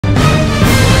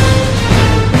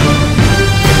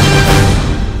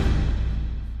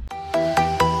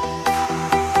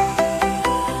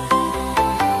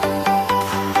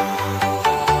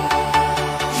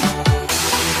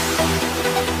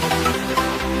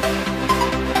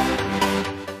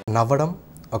నవ్వడం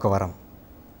ఒక వరం,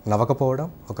 నవ్వకపోవడం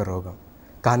ఒక రోగం,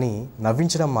 కానీ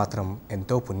నవ్వించడం మాత్రం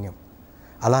ఎంతో పుణ్యం.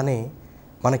 అలానే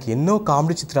మనకి ఎన్నో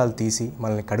కామెడీ చిత్రాలు తీసి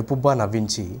మనల్ని కడుపుబ్బా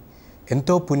నవ్వించి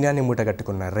ఎంతో పుణ్యాన్ని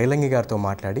మూటగట్టుకున్న రేలంగి గారితో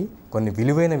మాట్లాడి కొన్ని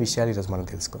విలువైన విషయాలు ఈరోజు మనం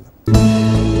తెలుసుకుందాం.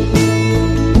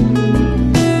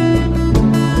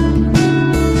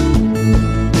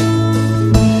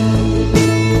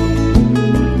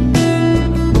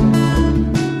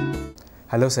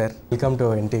 Hello sir, welcome to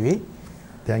NTV.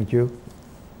 Thank you.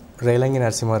 Relangi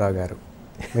Narasimha Rao గారు,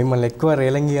 మిమ్మల్ని ఎక్కువ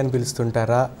రేలంగి అని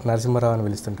పిలుస్తుంటారా, నరసింహారావు అని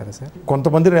పిలుస్తుంటారా సార్?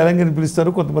 కొంతమంది రేలంగి అని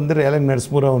పిలుస్తారు, కొంతమంది రేలంగి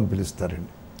నరసింహారావు అని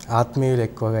పిలుస్తారండి. ఆత్మీయులు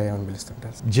ఎక్కువగా ఏమని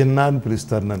పిలుస్తుంటారు? జిన్నా అని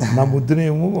పిలుస్తారు నన్ను. నా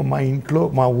ముద్దునేమో మా ఇంట్లో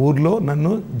మా ఊర్లో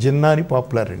నన్ను జిన్నా అని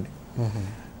పాపులర్ అండి.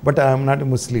 But I'm not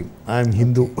Muslim, I'm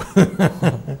Hindu.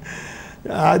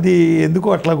 అది ఎందుకో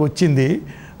అట్లాగ వచ్చింది.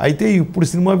 అయితే ఇప్పుడు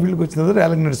సినిమా ఫీల్డ్కి వచ్చినది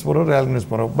రేలంగి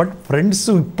నరసింహారావు. బట్ ఫ్రెండ్స్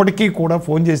ఇప్పటికీ కూడా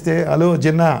ఫోన్ చేస్తే హలో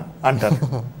జిన్నా అంటారు.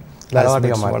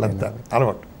 వాళ్ళంతా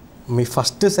అలవాటు. మీ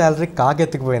ఫస్ట్ శాలరీ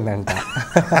కాకెత్తికిపోయిందంట.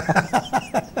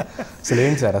 అసలు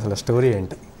ఏంటి సార్, అసలు స్టోరీ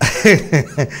ఏంటి?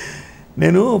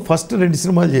 నేను ఫస్ట్ 2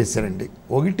 సినిమాలు చేశానండి.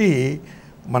 ఒకటి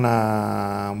మన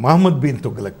మహమ్మద్ బిన్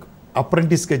తుగ్లక్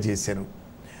అప్రెంటిస్గా చేశాను.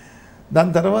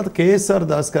 దాని తర్వాత కేఎస్ఆర్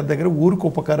దాస్ గారి దగ్గర ఊరికి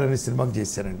ఉపకారం అనే సినిమాకి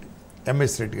చేశానండి,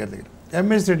 ఎంఎస్ రెడ్డి గారి దగ్గర.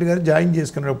 ఎంఎస్ రెడ్డి గారు జాయిన్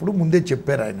చేసుకునేటప్పుడు ముందే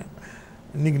చెప్పారు ఆయన,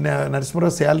 నీకు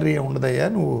నరసింహారావు శాలరీ ఉండదయ్యా,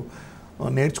 నువ్వు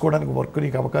నేర్చుకోవడానికి వర్క్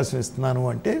నీకు అవకాశం ఇస్తున్నాను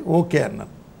అంటే ఓకే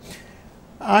అన్నాను.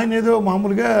 ఆయన ఏదో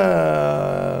మామూలుగా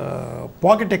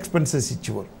పాకెట్ ఎక్స్పెన్సెస్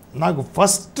ఇచ్చేవారు. నాకు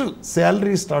ఫస్ట్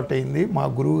శాలరీ స్టార్ట్ అయింది మా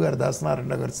గురువు గారు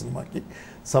దాసనారాయణ గారి సినిమాకి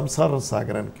సంసారం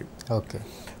సాగరానికి. ఓకే,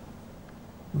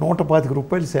 125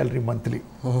 రూపాయలు శాలరీ మంత్లీ.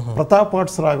 ప్రతాప్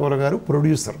ఆర్ట్స్ రాఘవరావు గారు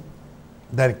ప్రొడ్యూసర్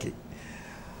దానికి.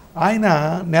 ఆయన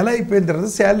నెల అయిపోయిన తర్వాత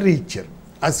శాలరీ ఇచ్చారు.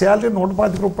 ఆ శాలరీ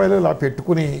 125 రూపాయలు ఇలా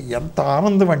పెట్టుకుని ఎంత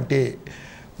ఆనందం అంటే,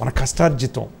 మన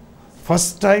కష్టార్జితం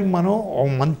ఫస్ట్ టైం మనం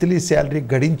మంత్లీ శాలరీ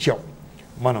గడించాం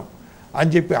మనం అని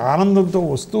చెప్పి ఆనందంతో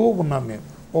వస్తూ ఉన్నాను. నేను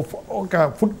ఒక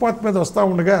ఫుట్పాత్ మీద వస్తూ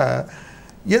ఉండగా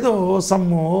ఏదో సమ్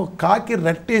కాకి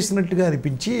రెట్టేసినట్టుగా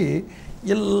అనిపించి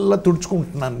ఇలా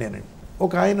తుడుచుకుంటున్నాను నేను.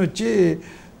 ఒక ఆయన వచ్చి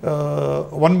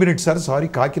 1 మినిట్ సార్, సారీ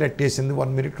కాకి రెట్టేసింది,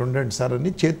 1 మినిట్ ఉండండి సార్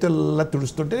అని చేతుల్లా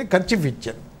తుడుస్తుంటే కర్చీఫ్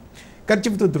ఇచ్చాను.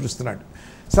 కర్చీఫ్తో తుడుస్తున్నాడు.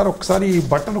 సార్ ఒకసారి ఈ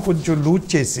బటన్ కొంచెం లూజ్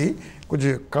చేసి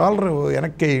కొంచెం కాలర్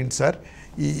వెనక్కి వేయండి సార్,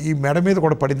 ఈ మెడ మీద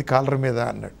కూడా పడింది కాలర్ మీద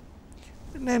అన్నాడు.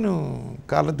 నేను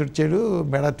కాలర్ తుడిచాడు,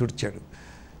 మెడ తుడిచాడు.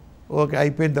 ఓకే,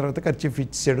 అయిపోయిన తర్వాత కర్చీఫ్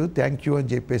ఇచ్చాడు, థ్యాంక్ యూ అని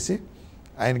చెప్పేసి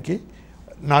ఆయనకి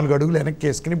 4 అడుగులు వెనక్కి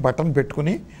వేసుకుని బటన్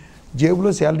పెట్టుకుని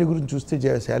జేబులో శాలరీ గురించి చూస్తే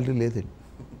శాలరీ లేదండి.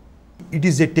 ఇట్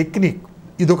ఈజ్ ఏ టెక్నిక్,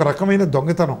 ఇది ఒక రకమైన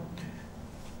దొంగతనం.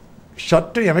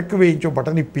 షర్ట్ వెనక్కి వేయించో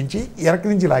బటన్ ఇప్పించి వెనక్కి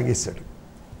నుంచి లాగేశాడు.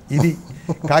 ఇది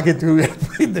కాకెత్తి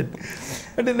వెళ్ళిపోయిందండి.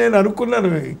 అంటే నేను అనుకున్నాను,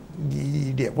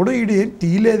 ఎప్పుడూ ఈడు ఏం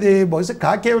తీయలేదే, బహుశా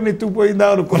కాకేమైనా ఎత్తుకుపోయిందా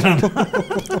అనుకున్నాను.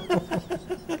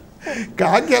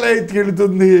 కాకి ఎలా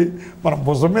ఎత్తుకెళ్తుంది, మనం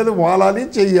భుజం మీద వాలాలి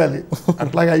చెయ్యాలి,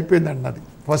 అట్లాగే అయిపోయిందండి నాది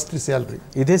ఫస్ట్ శాలరీ.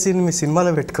 ఇదే సీన్ మీ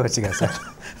సినిమాలో పెట్టుకోవచ్చు కదా సార్?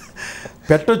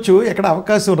 పెట్టొచ్చు, ఎక్కడ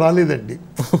అవకాశం రాలేదండి.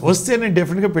 వస్తే నేను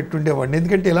డెఫినెట్గా పెట్టుండేవాడిని.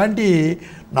 ఎందుకంటే ఇలాంటి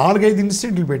 4-5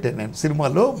 ఇన్సిడెంట్లు పెట్టాను నేను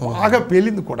సినిమాలో. బాగా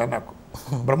పేలింది కూడా నాకు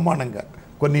బ్రహ్మాండంగా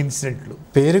కొన్ని ఇన్సిడెంట్లు.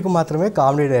 పేరుకు మాత్రమే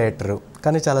కామెడీ డైరెక్టరు,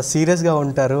 కానీ చాలా సీరియస్గా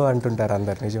ఉంటారు అంటుంటారు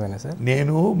అందరు, నిజమేనా సార్?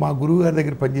 నేను మా గురువు గారి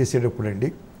దగ్గర పనిచేసేటప్పుడు అండి,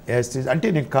 అంటే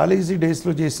నేను కాలేజీ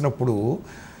డేస్లో చేసినప్పుడు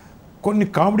కొన్ని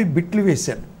కామెడీ బిట్లు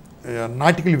వేశాను,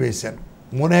 నాటికలు వేశాను,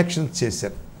 మోనాక్షన్స్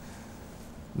చేశాను.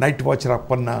 Night watcher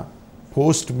Appanna,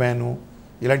 post man,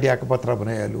 ఇలాంటి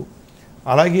ఏకపాత్రాభినయాలు.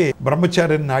 అలాగే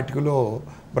బ్రహ్మచారి నాటికలో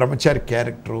బ్రహ్మచారి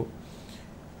క్యారెక్టరు,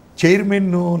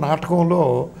 చైర్మన్ నాటకంలో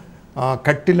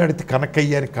కట్టిలాడితే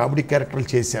కనకయ్య అని కామెడీ క్యారెక్టర్లు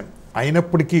చేశాను.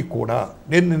 అయినప్పటికీ కూడా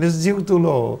నేను నిజ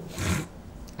జీవితంలో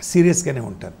సీరియస్గానే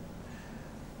ఉంటాను.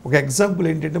 ఒక ఎగ్జాంపుల్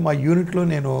ఏంటంటే, మా యూనిట్లో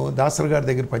నేను దాసర్ గారి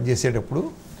దగ్గర పనిచేసేటప్పుడు,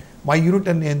 మా యూనిట్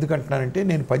అని ఎందుకు అంటున్నానంటే,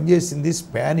 నేను పనిచేసింది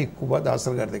స్పాన్ ఎక్కువ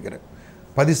దాసర్ గారి దగ్గర.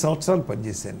 10 సంవత్సరాలు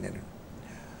పనిచేశాను నేను.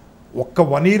 ఒక్క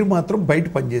 1 ఇయర్ మాత్రం బయట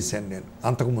పనిచేశాను నేను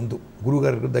అంతకుముందు,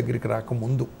 గురువుగారి దగ్గరికి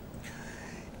రాకముందు.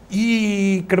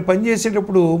 ఇక్కడ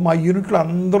పనిచేసేటప్పుడు మా యూనిట్లో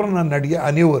అందరూ నన్ను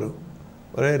అనేవారు,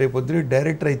 రేపొద్దున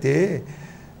డైరెక్టర్ అయితే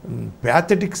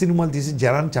ప్యాథెటిక్ సినిమాలు తీసి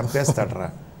జనాన్ని చంపేస్తాడరా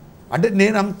అంటే.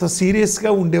 నేను అంత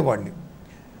సీరియస్గా ఉండేవాడిని.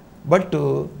 బట్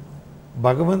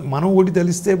మనం ఒకటి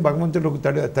తెలిస్తే భగవంతుడు ఒక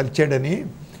తలిచాడని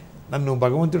నన్ను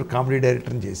భగవంతుడు కామెడీ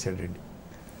డైరెక్టర్ని చేశాడండి.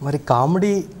 మరి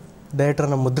కామెడీ డైరెక్టర్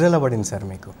అన్న ముద్ర ఎలా పడింది సార్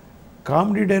మీకు?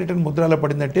 కామెడీ డైరెక్టర్ ముద్ర ఎలా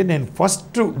పడిందంటే, నేను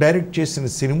ఫస్ట్ డైరెక్ట్ చేసిన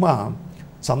సినిమా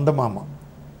చందమామ,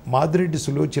 మాదిరెడ్డి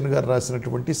సులోచన గారు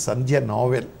రాసినటువంటి సంధ్య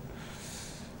నావెల్.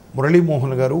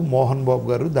 మురళీమోహన్ గారు, మోహన్ బాబు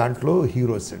గారు దాంట్లో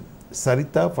హీరోస్ అండి.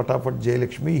 సరిత, ఫటాఫట్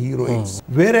జయలక్ష్మి హీరోయిన్స్.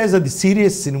 వేరేజ్ అది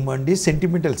సీరియస్ సినిమా అండి,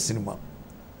 సెంటిమెంటల్ సినిమా.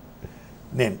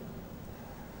 నేను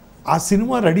ఆ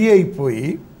సినిమా రెడీ అయిపోయి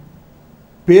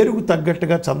పేరుకు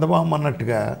తగ్గట్టుగా చందమామ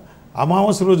అన్నట్టుగా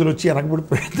అమావాస్య రోజులు వచ్చి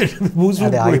వెనకబడిపోయింది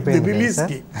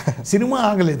రిలీజ్కి. సినిమా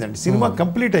ఆగలేదండి, సినిమా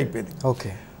కంప్లీట్ అయిపోయింది,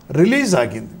 రిలీజ్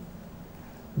ఆగింది.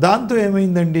 దాంతో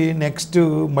ఏమైందండి,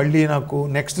 మళ్ళీ నాకు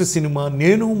నెక్స్ట్ సినిమా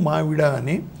నేను మావిడ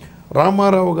అని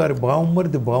రామారావు గారి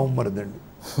బావమ్మరిది అండి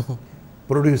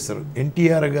ప్రొడ్యూసర్,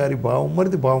 ఎన్టీఆర్ గారి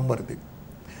బావమ్మరిది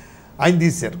ఆయన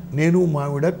తీశారు. నేను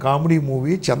మావిడ కామెడీ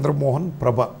మూవీ, చంద్రమోహన్,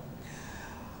 ప్రభ.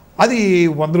 అది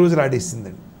 100 రోజులు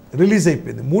ఆడేసిందండి, రిలీజ్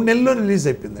అయిపోయింది, 3 నెలల్లో రిలీజ్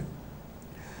అయిపోయిందండి.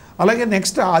 అలాగే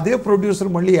నెక్స్ట్ అదే ప్రొడ్యూసర్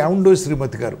మళ్ళీ యావండో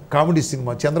శ్రీమతి గారు కామెడీ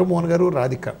సినిమా, చంద్రమోహన్ గారు,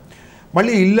 రాధిక.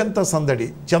 మళ్ళీ ఇల్లంతా సందడి,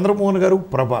 చంద్రమోహన్ గారు,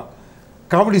 ప్రభ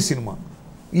కామెడీ సినిమా.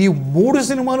 ఈ 3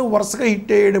 సినిమాలు వరుసగా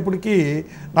హిట్ అయ్యేటప్పటికీ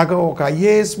నాకు ఒక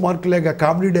ఐఏఎస్ మార్క్ లేక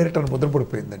కామెడీ డైరెక్టర్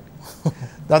ముద్రపడిపోయిందండి.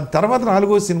 దాని తర్వాత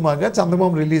 4వ సినిమాగా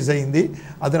చందమామ రిలీజ్ అయింది,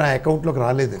 అది నా అకౌంట్లోకి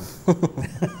రాలేదండి.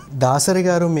 దాసరి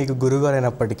గారు మీకు గురుగారు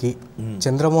అయినప్పటికీ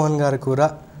చంద్రమోహన్ గారు కూడా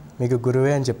మీకు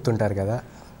గురువే అని చెప్తుంటారు కదా.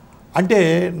 అంటే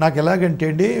నాకు ఎలాగంటే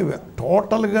అండి,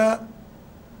 టోటల్గా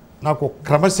నాకు ఒక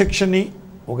క్రమశిక్షణని,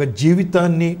 ఒక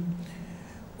జీవితాన్ని,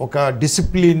 ఒక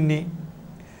డిసిప్లిన్ని,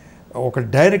 ఒక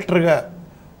డైరెక్టర్గా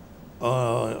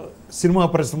సినిమా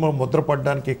పరిశ్రమలో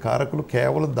ముద్రపడడానికి కారకులు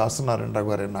కేవలం దాసనారాయణరావు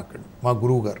గారే నాకు, మా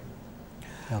గురువు గారు.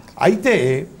 అయితే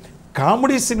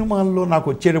కామెడీ సినిమాల్లో నాకు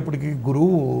వచ్చేటప్పటికి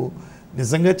గురువు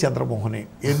నిజంగా చంద్రమోహనే.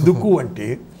 ఎందుకు అంటే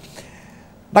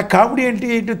నాకు కామెడీ అంటే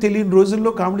ఏంటో తెలియని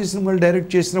రోజుల్లో కామెడీ సినిమాలు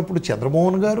డైరెక్ట్ చేసినప్పుడు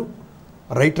చంద్రమోహన్ గారు,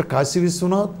 రైటర్ కాశీ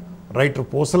విశ్వనాథ్, రైటర్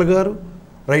పోసల గారు,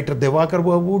 రైటర్ దివాకర్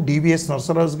బాబు, డివిఎస్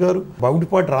నరసరాజు గారు,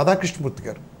 బౌడిపాటి రాధాకృష్ణమూర్తి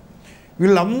గారు,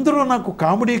 వీళ్ళందరూ నాకు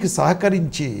కామెడీకి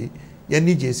సహకరించి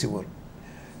ఇవన్నీ చేసేవారు.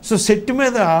 సో సెట్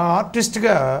మీద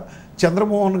ఆర్టిస్ట్గా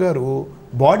చంద్రమోహన్ గారు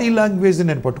బాడీ లాంగ్వేజ్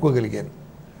నేను పట్టుకోగలిగాను.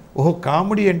 ఓహో,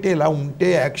 కామెడీ అంటే ఇలా ఉంటే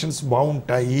యాక్షన్స్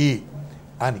బాగుంటాయి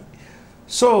అని.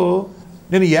 సో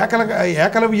నేను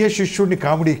ఏకలవ్య శిష్యుడిని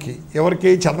కామెడీకి,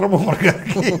 ఎవరికి, చంద్రమోహన్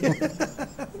గారికి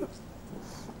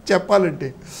చెప్పాలంటే.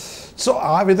 సో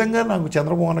ఆ విధంగా నాకు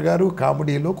చంద్రమోహన్ గారు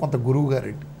కామెడీలో కొంత గురువు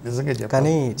గారండి నిజంగా చెప్పాలి.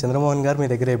 కానీ చంద్రమోహన్ గారు మీ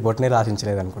దగ్గర బొట్టనేలు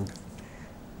ఆశించలేదు అనుకుంటా.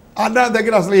 నా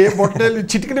దగ్గర అసలు ఏ బొట్టనేలు,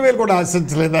 చిటికిన వేలు కూడా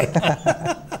ఆశించలేదు.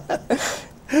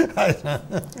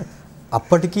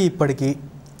 అప్పటికి ఇప్పటికీ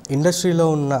ఇండస్ట్రీలో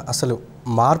ఉన్న అసలు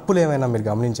మార్పులు ఏమైనా మీరు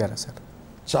గమనించారా సార్?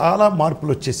 చాలా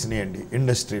మార్పులు వచ్చేసినాయండి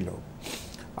ఇండస్ట్రీలో.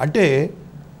 అంటే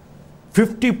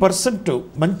 50%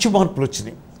 మంచి మార్పులు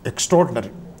వచ్చినాయి,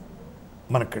 ఎక్స్ట్రాడినరీ.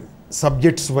 మనకి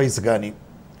సబ్జెక్ట్స్ వైజ్ కానీ,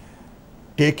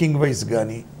 టేకింగ్ వైజ్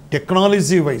కానీ,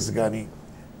 టెక్నాలజీ వైజ్ కానీ,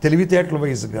 తెలివితేటల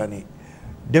వైజ్ కానీ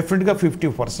డెఫినెట్గా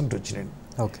 50% వచ్చినాయండి.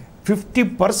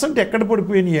 50% ఎక్కడ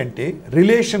పడిపోయినాయి అంటే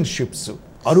రిలేషన్షిప్స్,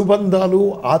 అనుబంధాలు,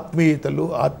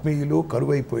 ఆత్మీయులు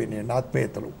కరువైపోయినాయండి.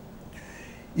 ఆత్మీయతలు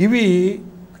ఇవి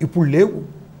ఇప్పుడు లేవు.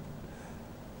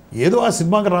 ఏదో ఆ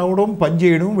సినిమాకి రావడం,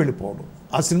 పనిచేయడం, వెళ్ళిపోవడం,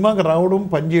 ఆ సినిమాకి రావడం,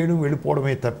 పనిచేయడం,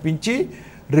 వెళ్ళిపోవడమే తప్పించి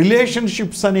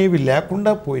రిలేషన్షిప్స్ అనేవి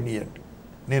లేకుండా పోయినాయండి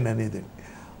నేను అనేదండి.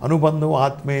 అనుబంధం,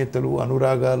 ఆత్మీయతలు,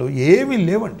 అనురాగాలు ఏమీ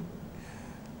లేవండి.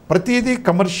 ప్రతిదీ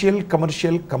కమర్షియల్,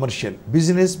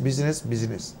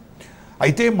 బిజినెస్.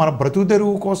 అయితే మన బ్రతుకు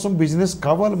తెరువు కోసం బిజినెస్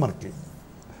కావాలి మనకి.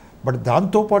 బట్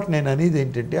దాంతోపాటు నేను అనేది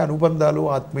ఏంటంటే అనుబంధాలు,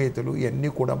 ఆత్మీయతలు ఇవన్నీ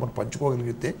కూడా మనం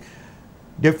పంచుకోగలిగితే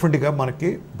డెఫినెట్గా మనకి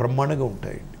బ్రహ్మాండంగా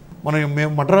ఉంటాయండి.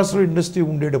 మేము మద్రాసులో ఇండస్ట్రీ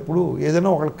ఉండేటప్పుడు ఏదైనా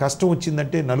ఒకళ్ళకి కష్టం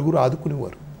వచ్చిందంటే నలుగురు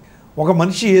ఆదుకునేవారు. ఒక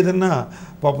మనిషి ఏదన్నా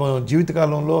పాపం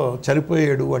జీవితకాలంలో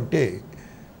చనిపోయాడు అంటే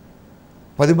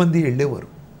 10 మంది వెళ్ళేవారు.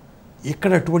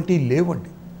 ఇక్కడ అటువంటివి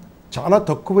లేవండి, చాలా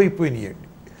తక్కువైపోయినాయండి.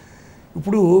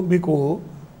 ఇప్పుడు మీకు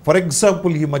ఫర్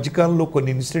ఎగ్జాంపుల్ ఈ మధ్యకాలంలో కొన్ని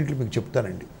ఇన్సిడెంట్లు మీకు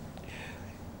చెప్తానండి.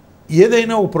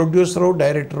 ఏదైనా ఒక ప్రొడ్యూసరో,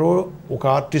 డైరెక్టరో, ఒక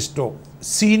ఆర్టిస్టో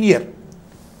సీనియర్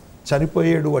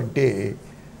చనిపోయాడు అంటే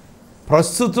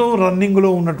ప్రస్తుతం రన్నింగ్లో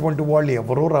ఉన్నటువంటి వాళ్ళు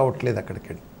ఎవరూ రావట్లేదు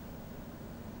అక్కడికి.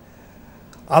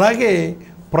 అలాగే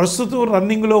ప్రస్తుతం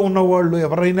రన్నింగ్లో ఉన్నవాళ్ళు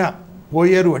ఎవరైనా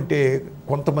పోయారు అంటే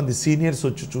కొంతమంది సీనియర్స్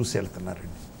వచ్చి చూసి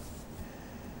వెళ్తున్నారండి.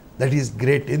 That is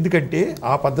great. ఎందుకంటే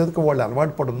ఆ పద్ధతికి వాళ్ళు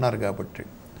అలవాటు పడి ఉన్నారు కాబట్టి.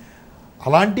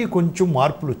 అలాంటి కొంచెం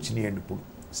మార్పులు వచ్చినాయండి ఇప్పుడు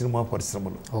సినిమా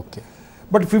పరిశ్రమలో.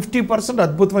 బట్ 50%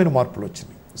 అద్భుతమైన మార్పులు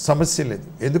వచ్చినాయి, సమస్య లేదు.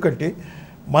 ఎందుకంటే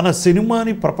మన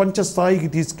సినిమాని ప్రపంచ స్థాయికి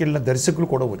తీసుకెళ్ళిన దర్శకులు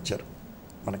కూడా వచ్చారు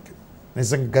మనకి.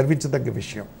 నిజంగా గర్వించదగ్గ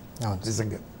విషయం.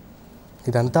 నిజంగా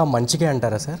ఇదంతా మంచిగా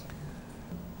అంటారా సార్?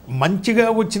 మంచిగా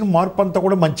వచ్చిన మార్పు అంతా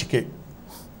కూడా మంచికే.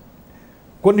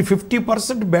 కొన్ని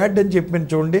 50% బ్యాడ్ అని చెప్పిన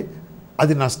చూడండి,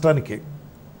 అది నష్టానికే.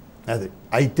 అది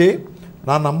అయితే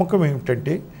నా నమ్మకం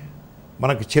ఏమిటంటే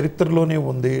మనకి చరిత్రలోనే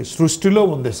ఉంది, సృష్టిలో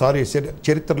ఉంది,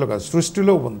 చరిత్రలో కాదు,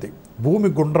 సృష్టిలో ఉంది. భూమి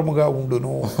గుండ్రముగా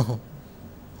ఉండును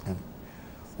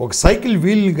ఒక సైకిల్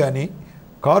వీల్ని కానీ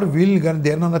కారు వీల్ని కానీ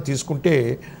దేనన్నా తీసుకుంటే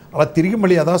అలా తిరిగి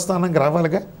మళ్ళీ యథాస్థానంగా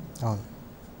రావాలిగా.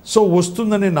 సో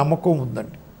వస్తుందనే నమ్మకం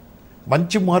ఉందండి.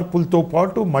 మంచి మార్పులతో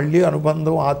పాటు మళ్ళీ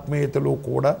అనుబంధం ఆత్మీయతలు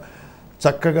కూడా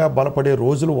చక్కగా బలపడే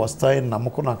రోజులు వస్తాయని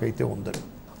నమ్మకం నాకైతే ఉందండి.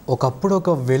 ఒకప్పుడు ఒక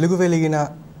వెలుగు వెలిగిన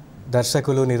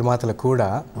దర్శకులు నిర్మాతలు కూడా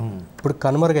ఇప్పుడు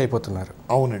కనుమరుగైపోతున్నారు.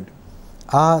 అవునండి.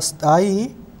 ఆ స్థాయి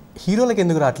హీరోలకు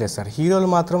ఎందుకు రావట్లేదు సార్? హీరోలు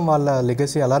మాత్రం వాళ్ళ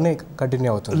లెగసీ అలానే కంటిన్యూ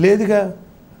అవుతుంది.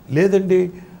 లేదండి.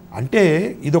 అంటే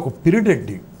ఇది ఒక పీరియడ్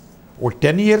అండి. ఒక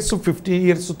 10 years 15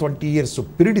 years 20 years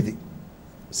పీరియడ్ ఇది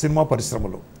సినిమా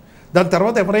పరిశ్రమలో. దాని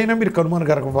తర్వాత ఎవరైనా మీరు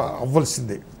కనుమరుగ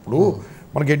అవ్వాల్సిందే. ఇప్పుడు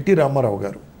మనకి ఎన్టీ రామారావు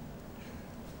గారు,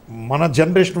 మన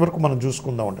జనరేషన్ వరకు మనం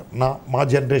చూసుకుందామండి, మా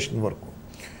జనరేషన్ వరకు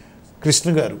కృష్ణ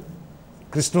గారు,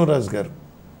 కృష్ణరాజు గారు,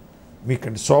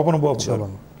 మీకండి శోభన బాబు గారు,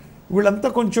 వీళ్ళంతా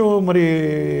కొంచెం మరి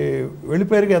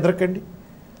వెళ్ళిపోయారుగా ఎదరకండి.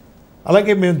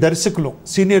 అలాగే మేము దర్శకులు,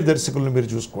 సీనియర్ దర్శకులను మీరు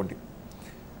చూసుకోండి.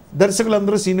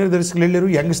 దర్శకులందరూ సీనియర్ దర్శకులు వెళ్ళారు,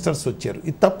 యంగ్స్టర్స్ వచ్చారు.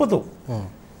 ఇది తప్పదు.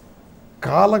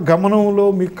 కాల గమనంలో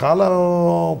మీ కాలం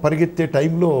పరిగెత్తే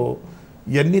టైంలో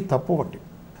ఇవన్నీ తప్పవండి.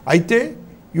 అయితే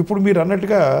ఇప్పుడు మీరు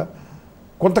అన్నట్టుగా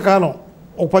కొంతకాలం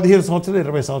ఒక 15 సంవత్సరాలు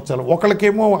 20 సంవత్సరాలు,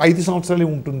 ఒకళ్ళకేమో 5 సంవత్సరాలే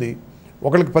ఉంటుంది,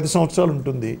 ఒకళ్ళకి 10 సంవత్సరాలు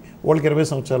ఉంటుంది, వాళ్ళకి 20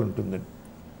 సంవత్సరాలు ఉంటుందండి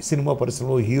సినిమా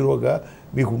పరిశ్రమలో హీరోగా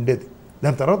మీకు ఉండేది.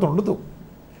 దాని తర్వాత ఉండదు.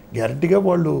 గ్యారంటీగా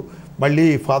వాళ్ళు మళ్ళీ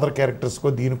ఫాదర్ క్యారెక్టర్స్కో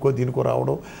దీనికో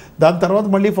రావడం, దాని తర్వాత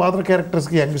మళ్ళీ ఫాదర్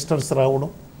క్యారెక్టర్స్కి యంగ్స్టర్స్ రావడం.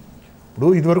 ఇప్పుడు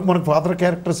ఇదివరకు మనకు ఫాదర్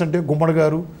క్యారెక్టర్స్ అంటే గుమ్మడి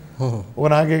గారు, ఒక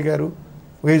నాగయ్య గారు,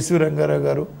 ఒక ఎస్వి రంగారావు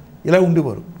గారు ఇలా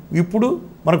ఉండేవారు. ఇప్పుడు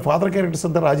మనకు ఫాదర్ క్యారెక్టర్స్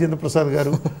అంతా రాజేంద్ర ప్రసాద్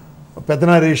గారు,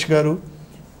 పెద్దనారేష్ గారు,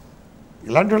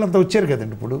 ఇలాంటి వాళ్ళంతా వచ్చారు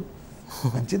కదండి. ఇప్పుడు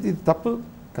మంచిది, ఇది తప్పు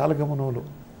కాలగమనంలో.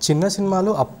 చిన్న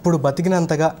సినిమాలు అప్పుడు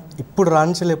బతికినంతగా ఇప్పుడు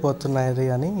రాణించలేకపోతున్నాయి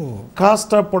అని.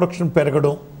 కాస్ట్ ఆఫ్ ప్రొడక్షన్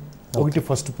పెరగడం ఒకటి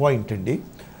ఫస్ట్ పాయింట్ అండి.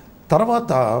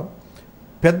 తర్వాత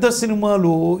పెద్ద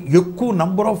సినిమాలు ఎక్కువ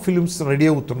నంబర్ ఆఫ్ ఫిలిమ్స్ రెడీ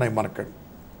అవుతున్నాయి మనకండి.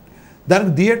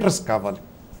 దానికి థియేటర్స్ కావాలి.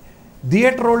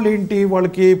 థియేటర్ వాళ్ళు ఏంటి,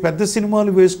 వాళ్ళకి పెద్ద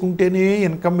సినిమాలు వేసుకుంటేనే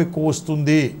ఇన్కమ్ ఎక్కువ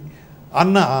వస్తుంది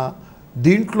అన్న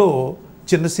దీంట్లో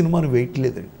చిన్న సినిమాను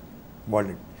వేయట్లేదండి.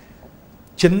 వాళ్ళు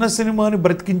చిన్న సినిమాని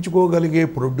బ్రతికించుకోగలిగే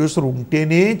ప్రొడ్యూసర్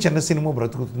ఉంటేనే చిన్న సినిమా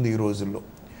బ్రతుకుతుంది ఈ రోజుల్లో.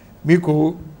 మీకు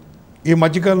ఈ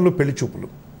మధ్యకాలంలో పెళ్లి చూపులు,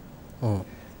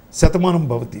 శతమానం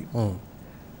భవతి,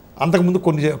 అంతకుముందు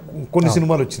కొన్ని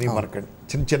సినిమాలు వచ్చినాయి మనకండి,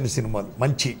 చిన్న సినిమాలు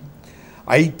మంచి.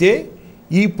 అయితే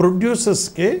ఈ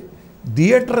ప్రొడ్యూసర్స్కే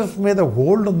థియేటర్స్ మీద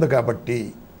హోల్డ్ ఉంది కాబట్టి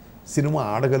సినిమా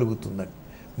ఆడగలుగుతుందండి.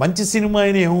 మంచి సినిమా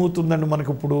అయినా ఏమవుతుందండి, మనకి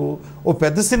ఇప్పుడు ఓ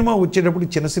పెద్ద సినిమా వచ్చేటప్పుడు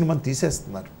చిన్న సినిమాని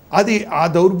తీసేస్తున్నారు. అది ఆ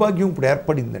దౌర్భాగ్యం ఇప్పుడు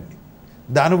ఏర్పడిందండి.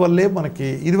 దానివల్లే మనకి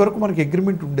ఇదివరకు మనకి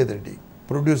అగ్రిమెంట్ ఉండేదండి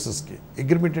ప్రొడ్యూసర్స్కి.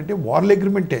 అగ్రిమెంట్ అంటే వాళ్ళ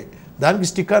అగ్రిమెంటే, దానికి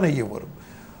స్టిక్ ఆన్ అయ్యేవారు.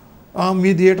 మీ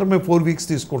థియేటర్ మేము 4 weeks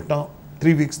తీసుకుంటాం,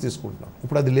 3 weeks తీసుకుంటాం.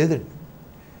 ఇప్పుడు అది లేదండి.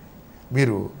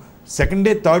 మీరు సెకండ్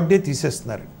డే థర్డ్ డే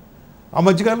తీసేస్తున్నారు. ఆ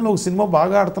మధ్యకాలంలో ఒక సినిమా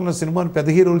బాగా ఆడుతున్న సినిమాని పెద్ద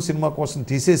హీరోల సినిమా కోసం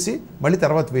తీసేసి మళ్ళీ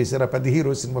తర్వాత వేశారు. ఆ పెద్ద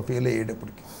హీరో సినిమా ఫెయిల్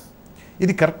అయ్యేటప్పటికి.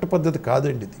 ఇది కరెక్ట్ పద్ధతి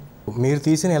కాదండి. ఇది మీరు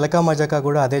తీసిన ఎలకా మజాకా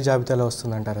కూడా అదే జాబితాలో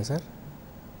వస్తుందంటారా సార్?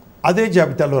 అదే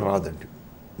జాబితాలో రాదండి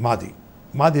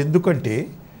మాది. ఎందుకంటే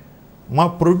మా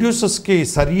ప్రొడ్యూసర్స్కి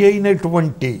సరి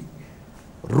అయినటువంటి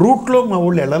రూట్లో మా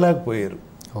వాళ్ళు వెళ్ళలేకపోయారు.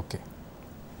 ఓకే.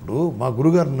 ఇప్పుడు మా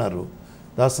గురుగారు ఉన్నారు,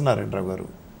 దాసనారాయణరావు గారు,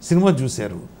 సినిమా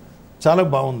చూశారు, చాలా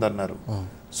బాగుందన్నారు.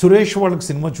 సురేష్ వాళ్ళకి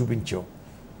సినిమా చూపించాం,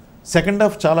 సెకండ్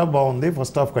హాఫ్ చాలా బాగుంది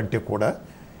ఫస్ట్ హాఫ్ కంటే కూడా,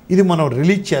 ఇది మనం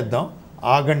రిలీజ్ చేద్దాం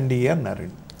ఆగండి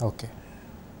అన్నారండి. ఓకే.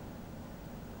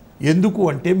 ఎందుకు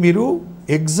అంటే మీరు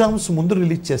ఎగ్జామ్స్ ముందు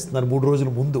రిలీజ్ చేస్తున్నారు, 3 రోజుల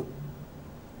ముందు.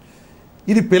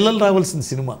 ఇది పిల్లలు రావాల్సిన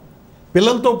సినిమా,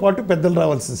 పిల్లలతో పాటు పెద్దలు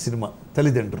రావాల్సిన సినిమా,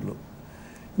 తల్లిదండ్రులు.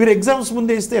 మీరు ఎగ్జామ్స్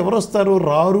ముందే ఇస్తే ఎవరు వస్తారు,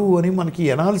 రారు అని మనకి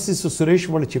ఎనాలిసిస్ సురేష్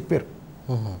వాళ్ళు చెప్పారు.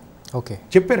 ఓకే,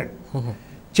 చెప్పారండి.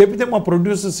 చెప్తే మా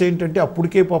ప్రొడ్యూసర్స్ ఏంటంటే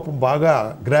అప్పటికే పాపం బాగా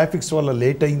గ్రాఫిక్స్ వల్ల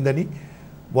లేట్ అయిందని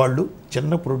వాళ్ళు,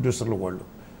 చిన్న ప్రొడ్యూసర్లు వాళ్ళు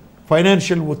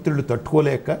ఫైనాన్షియల్ ఒత్తిళ్ళు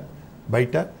తట్టుకోలేక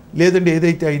బయట, లేదంటే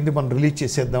ఏదైతే అయింది మనం రిలీజ్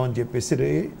చేసేద్దామని చెప్పేసి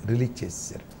రిలీజ్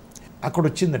చేసేసారు. అక్కడ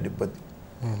వచ్చిందండి ఇబ్బంది.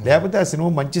 లేకపోతే ఆ సినిమా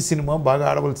మంచి సినిమా, బాగా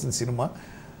ఆడవలసిన సినిమా,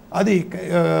 అది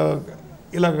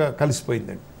ఇలాగ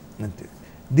కలిసిపోయిందండి అంతే.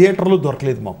 థియేటర్లో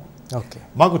దొరకలేదు మాకు. ఓకే.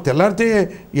 మాకు తెల్లారితే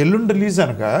ఎల్లుండి రిలీజ్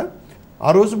అనగా ఆ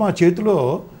రోజు మా చేతిలో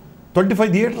 25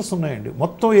 థియేటర్స్ ఉన్నాయండి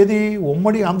మొత్తం. ఏది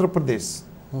ఉమ్మడి ఆంధ్రప్రదేశ్,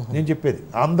 నేను చెప్పేది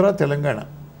ఆంధ్ర తెలంగాణ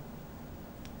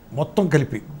మొత్తం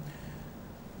కలిపి.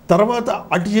 తర్వాత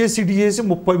అటు చేసి ఇటు చేసి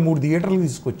 33 థియేటర్లు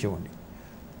తీసుకొచ్చామండి.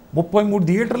 33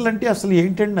 థియేటర్లు అంటే అసలు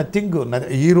ఏంటంటే నథింగ్.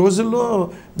 ఈ రోజుల్లో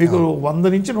మీకు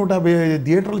 100 నుంచి 150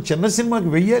 థియేటర్లు చిన్న సినిమాకి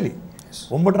వెయ్యాలి,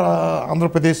 ఉమ్మడి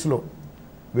ఆంధ్రప్రదేశ్లో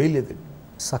వేయలేదండి.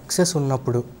 సక్సెస్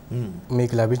ఉన్నప్పుడు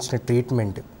మీకు లభించిన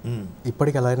ట్రీట్మెంట్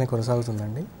ఇప్పటికి అలానే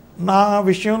కొనసాగుతుందండి? నా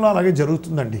విషయంలో అలాగే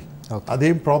జరుగుతుందండి.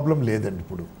 అదేం ప్రాబ్లం లేదండి.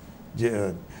 ఇప్పుడు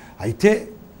అయితే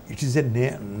ఇట్ ఈస్ ఎ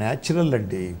న్యాచురల్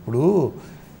అండి. ఇప్పుడు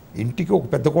ఇంటికి ఒక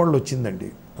పెద్ద కోడలు వచ్చిందండి,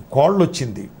 కోడలు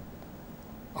వచ్చింది,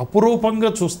 అపురూపంగా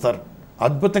చూస్తారు,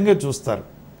 అద్భుతంగా చూస్తారు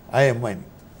ఆ అమ్మాయిని.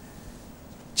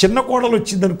 చిన్న కోడలు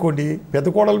వచ్చిందనుకోండి, పెద్ద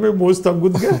కోడలపై మోసి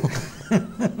తగ్గుద్దిగా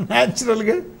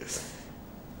న్యాచురల్గా.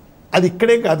 అది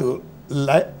ఇక్కడే కాదు,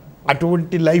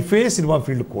 అటువంటి లైఫే సినిమా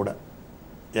ఫీల్డ్ కూడా.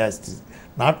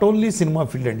 నాట్ ఓన్లీ సినిమా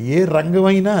ఫీల్డ్ అండి, ఏ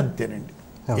రంగమైనా అంతేనండి,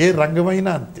 ఏ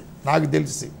రంగమైనా అంతే. నాకు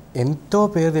తెలిసి ఎంతో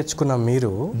పేరు తెచ్చుకున్న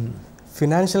మీరు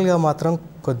ఫినాన్షియల్గా మాత్రం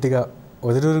కొద్దిగా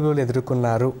ఒదిరుగులు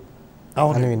ఎదుర్కొన్నారు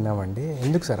అని విన్నామండి.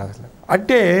 ఎందుకు సార్ అసలు?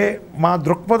 అంటే మా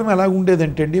దృక్పథం ఎలా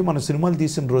ఉండేదంటే అండి, మన సినిమాలు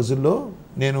తీసిన రోజుల్లో,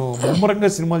 నేను ముమ్మరంగా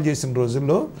సినిమాలు చేసిన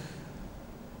రోజుల్లో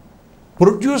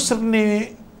ప్రొడ్యూసర్ని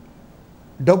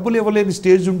డబ్బులు ఇవ్వలేని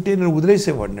స్టేజ్ ఉంటే నేను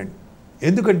వదిలేసేవాడిని అండి.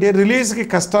 ఎందుకంటే రిలీజ్కి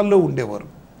కష్టాల్లో ఉండేవారు.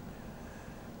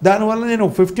 దానివల్ల నేను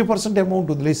 50% అమౌంట్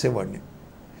వదిలేసేవాడిని.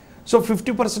 సో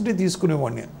 50%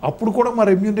 తీసుకునేవాడిని. అప్పుడు కూడా మా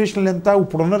రెమ్యూనరేషన్లు ఎంత,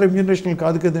 ఇప్పుడున్న రెమ్యూనరేషన్లు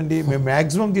కాదు కదండి. మేము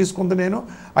మ్యాక్సిమం తీసుకుంది నేను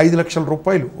 5 లక్షల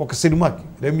రూపాయలు ఒక సినిమాకి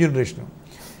రెమ్యూనరేషన్.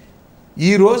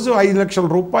 ఈరోజు 5 లక్షల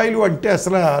రూపాయలు అంటే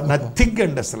అసలు నథింగ్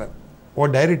అండి. అసలు ఓ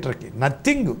డైరెక్టర్కి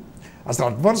నథింగ్. అసలు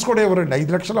అడ్వాన్స్ కూడా ఎవరండి.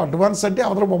 5 లక్షలు అడ్వాన్స్ అంటే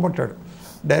అవతల పొమ్మంటాడు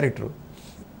డైరెక్టరు.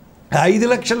 5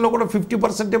 లక్షల్లో కూడా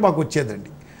 50% మాకు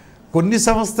వచ్చేదండి. కొన్ని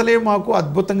సంస్థలే మాకు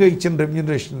అద్భుతంగా ఇచ్చిన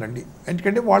రెమ్యూనరేషన్ అండి.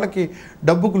 ఎందుకంటే వాళ్ళకి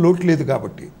డబ్బుకు లోటు లేదు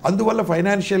కాబట్టి. అందువల్ల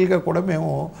ఫైనాన్షియల్గా కూడా మేము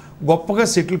గొప్పగా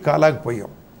సెటిల్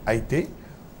కాలేకపోయాం. అయితే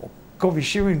ఒక్క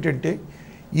విషయం ఏంటంటే,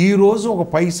 ఈరోజు ఒక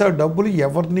పైసా డబ్బులు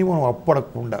ఎవరిని మనం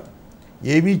అప్పడకుండా,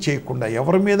 ఏమీ చేయకుండా,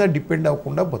 ఎవరి మీద డిపెండ్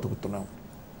అవ్వకుండా బతుకుతున్నాం.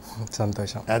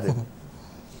 సంతోషం. అదే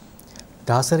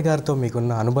దాసరి గారితో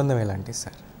మీకున్న అనుబంధం ఎలాంటి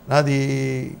సార్? నాది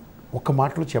ఒక్క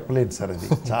మాటలో చెప్పలేదు సార్. అది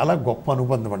చాలా గొప్ప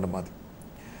అనుబంధం అండి మాది.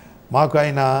 మాకు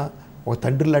ఆయన ఒక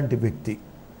తండ్రి లాంటి వ్యక్తి.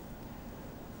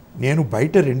 నేను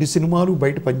బయట 2 సినిమాలు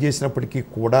బయట పనిచేసినప్పటికీ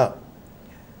కూడా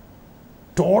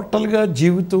టోటల్గా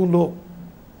జీవితంలో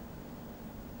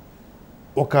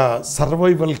ఒక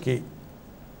సర్వైవల్కి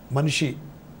మనిషి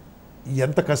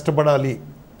ఎంత కష్టపడాలి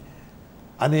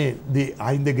అనేది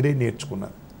ఆయన దగ్గరే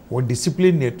నేర్చుకున్నాను. ఒక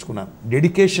డిసిప్లిన్ నేర్చుకున్నాను,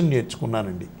 డెడికేషన్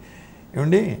నేర్చుకున్నానండి.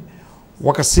 ఏమండి,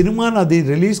 ఒక సినిమా నాది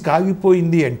రిలీజ్కి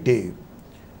ఆగిపోయింది అంటే,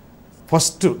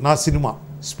 ఫస్ట్ నా సినిమా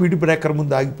స్పీడ్ బ్రేకర్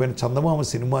ముందు ఆగిపోయిన చందమామ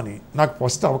సినిమాని నాకు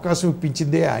ఫస్ట్ అవకాశం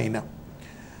ఇప్పించిందే ఆయన.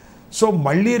 సో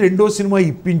మళ్ళీ 2వ సినిమా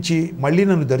ఇప్పించి మళ్ళీ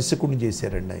నన్ను దర్శకుడిని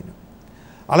చేశారండి ఆయన.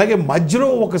 అలాగే మధ్యలో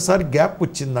ఒకసారి గ్యాప్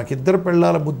వచ్చింది నాకు. 2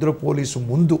 పెళ్ళాల ముద్ర పోలీసు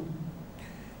ముందు,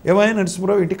 ఏమైనా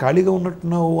నరసింహరావు ఏంటి ఖాళీగా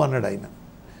ఉన్నట్టున్నావు అన్నాడు ఆయన.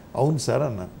 అవును సార్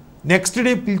అన్నాను. నెక్స్ట్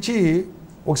డే పిలిచి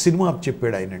ఒక సినిమా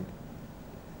చెప్పాడు ఆయనండి.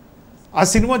 ఆ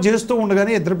సినిమా చేస్తూ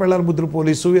ఉండగానే 2 పెళ్ళాల ముద్ర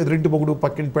పోలీసు, ఎదురింటి మొగుడు,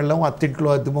 పక్కింటి పెళ్ళాం, అత్తింట్లో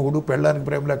అద్దె మొగుడు, పెళ్ళానికి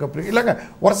ప్రేమ లేక ప్రేమ, ఇలాగ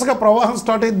వరుసగా ప్రవాహం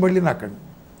స్టార్ట్ అయింది మళ్ళీ నాకండి.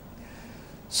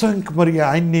 సో ఇంక మరి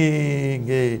ఆయన్ని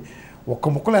ఒక్క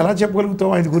ముక్కలు ఎలా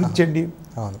చెప్పగలుగుతాం ఆయన గురించి అండి.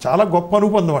 చాలా గొప్ప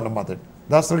అనుబంధం అండి మాది,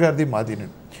 దాసరి గారిది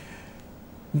మాదినండి.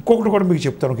 ఇంకొకటి కూడా మీకు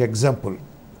చెప్తాను, ఒక ఎగ్జాంపుల్.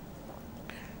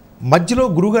 మధ్యలో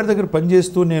గురుగారి దగ్గర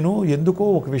పనిచేస్తూ నేను ఎందుకో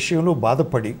ఒక విషయంలో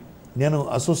బాధపడి, నేను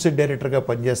అసోసియేట్ డైరెక్టర్గా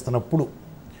పనిచేస్తున్నప్పుడు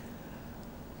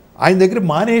ఆయన దగ్గర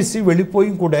మానేసి వెళ్ళిపోయి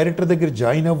ఇంకో డైరెక్టర్ దగ్గర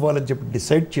జాయిన్ అవ్వాలని చెప్పి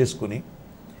డిసైడ్ చేసుకుని,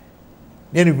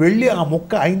 నేను వెళ్ళి ఆ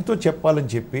మొక్క ఆయనతో చెప్పాలని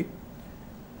చెప్పి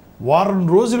వారం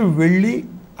రోజులు వెళ్ళి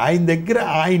ఆయన దగ్గర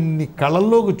ఆయన్ని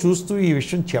కళ్ళల్లోకి చూస్తూ ఈ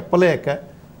విషయం చెప్పలేక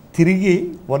తిరిగి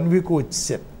 1 వీక్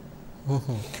వచ్చేసాను.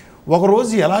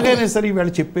 ఒకరోజు ఎలాగైనా సరే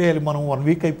ఈవేళ చెప్పేయాలి మనం, 1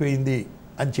 వీక్ అయిపోయింది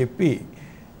అని చెప్పి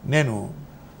నేను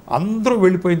అందరూ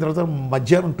వెళ్ళిపోయిన తర్వాత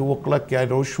మధ్యాహ్నం 2 o'clock ఆ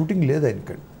రోజు షూటింగ్ లేదు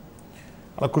ఆయనకండి.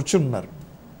 అలా కూర్చుని ఉన్నారు.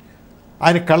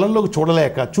 ఆయన కళ్ళల్లోకి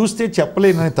చూడలేక, చూస్తే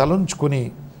చెప్పలేనని తలంచుకొని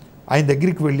ఆయన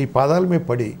దగ్గరికి వెళ్ళి పాదాల మీద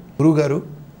పడి, గురువుగారు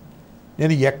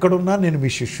నేను ఎక్కడున్నా నేను మీ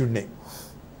శిష్యుడినే,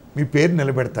 మీ పేరు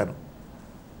నిలబెడతాను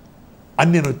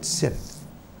అని నేను వచ్చేసాను.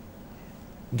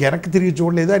 వెనక్కి తిరిగి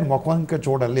చూడలేదు, ఆయన ముఖం ఇంకా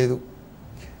చూడలేదు.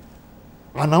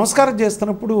 ఆ నమస్కారం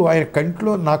చేస్తున్నప్పుడు ఆయన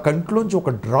కంట్లో, నా కంట్లోంచి ఒక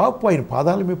డ్రాప్ ఆయన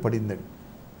పాదాల మీద పడిందండి.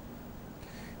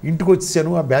 ఇంటికి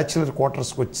వచ్చేసాను, ఆ బ్యాచిలర్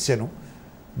క్వార్టర్స్కి వచ్చేసాను.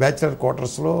 బ్యాచిలర్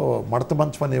క్వార్టర్స్లో మడత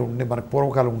మంచం అనేది ఉండే, మనకు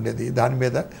పూర్వకాలం ఉండేది, దాని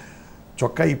మీద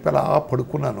చొక్కా ఇప్పలా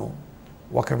పడుకున్నాను.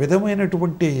 ఒక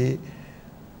విధమైనటువంటి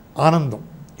ఆనందం.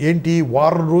 ఏంటి,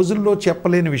 వారం రోజుల్లో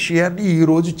చెప్పలేని విషయాన్ని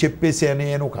ఈరోజు చెప్పేసానే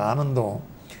అని ఒక ఆనందం.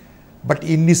 బట్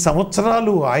ఇన్ని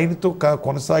సంవత్సరాలు ఆయనతో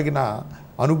కొనసాగిన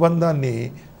అనుబంధాన్ని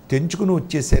తెంచుకుని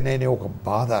వచ్చేసానే అనే ఒక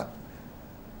బాధ.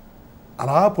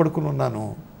 అలా పడుకుని ఉన్నాను.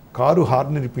 కారు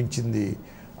హార్న్ వినిపించింది.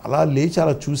 అలా లేచి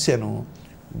అలా చూశాను.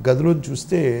 గదిలో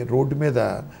చూస్తే రోడ్డు మీద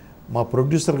మా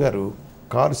ప్రొడ్యూసర్ గారు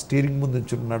కారు స్టీరింగ్ ముందు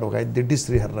ఉంచున్నాడు. ఒక ఆయన దెడ్డి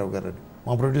శ్రీహర్రావు గారు అని,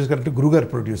 మా ప్రొడ్యూసర్ గారు అంటే గురుగారు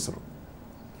ప్రొడ్యూసరు.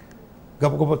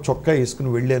 గబగబా చొక్కా వేసుకుని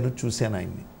వెళ్ళాను, చూశాను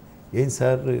ఆయన్ని. ఏం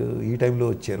సార్ ఈ టైంలో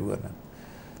వచ్చారు అన్నాను.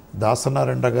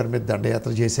 దాసనారాయణరావు గారి మీద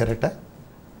దండయాత్ర చేశారట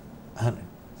అని.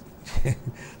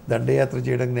 దండయాత్ర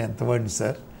చేయడానికి నేను ఎంతవాడిని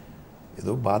సార్,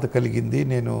 ఏదో బాధ కలిగింది,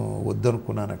 నేను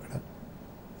వద్దనుకున్నాను అక్కడ.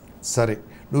 సరే,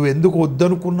 నువ్వు ఎందుకు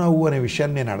వద్దనుకున్నావు అనే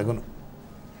విషయాన్ని నేను అడగను.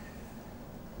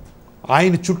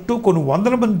 ఆయన చుట్టూ కొన్ని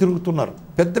వందల మంది తిరుగుతున్నారు,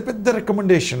 పెద్ద పెద్ద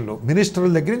రికమెండేషన్లు,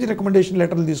 మినిస్టర్ల దగ్గర నుంచి రికమెండేషన్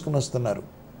లెటర్లు తీసుకుని వస్తున్నారు.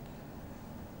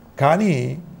 కానీ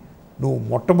నువ్వు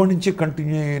మొట్టమొదటి నుంచి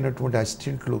కంటిన్యూ అయినటువంటి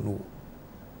అసిస్టెంట్లు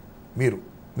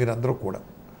మీరందరూ కూడా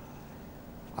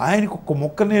ఆయనకు ఒక్క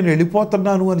మొక్క నేను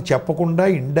వెళ్ళిపోతున్నాను అని చెప్పకుండా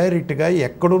ఇండైరెక్ట్గా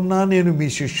ఎక్కడున్నా నేను మీ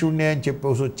శిష్యుడిని అని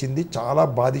చెప్పేసి వచ్చింది. చాలా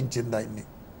బాధించింది ఆయన్ని.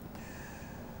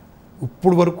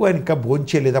 ఇప్పుడు వరకు ఆయన ఇంకా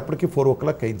భోంచేయలేదు. అప్పటికి 4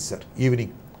 o'clock అయింది సార్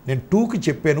ఈవినింగ్. నేను 2కి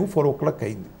చెప్పాను, 4 o'clock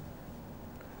అయింది.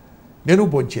 నేను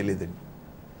భోంచేయలేదండి.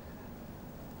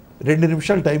 2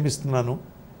 నిమిషాలు టైం ఇస్తున్నాను,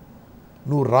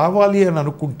 నువ్వు రావాలి అని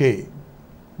అనుకుంటే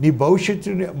నీ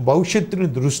భవిష్యత్తుని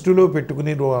దృష్టిలో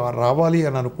పెట్టుకుని నువ్వు రావాలి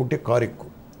అని అనుకుంటే కారు ఎక్కు,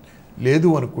 లేదు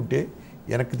అనుకుంటే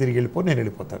వెనక్కి తిరిగి వెళ్ళిపో, నేను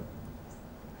వెళ్ళిపోతాను.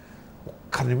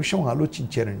 ఒక్క నిమిషం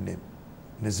ఆలోచించానండి నేను.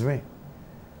 నిజమే,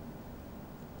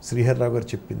 శ్రీహరిరావు గారు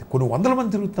చెప్పింది. కొన్ని వందల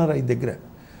మంది తిరుగుతున్నారు ఆయన దగ్గర.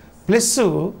 ప్లస్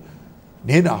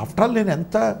నేను ఆఫ్టర్ ఆల్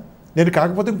నేను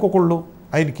కాకపోతే ఇంకొకళ్ళు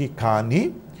ఆయనకి. కానీ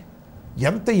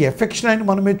ఎంత ఎఫెక్షన్ ఆయన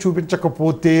మనమే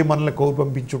చూపించకపోతే మనల్ని కౌరు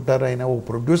పంపించుంటారు. ఆయన ఓ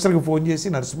ప్రొడ్యూసర్కి ఫోన్ చేసి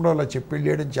నరసింహరావు అలా చెప్పి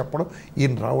వెళ్ళాడని చెప్పడం,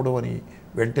 ఈయన రావడం అని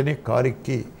వెంటనే కారు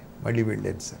ఎక్కి మళ్ళీ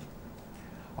వెళ్ళాను సార్.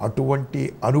 అటువంటి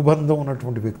అనుబంధం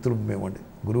ఉన్నటువంటి వ్యక్తులు మేమండి,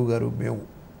 గురువుగారు మేము.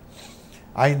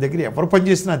 ఆయన దగ్గర ఎవరు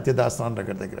పనిచేసినా అంతే, దాసనారాయణ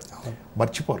గారి దగ్గర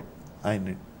మర్చిపోరు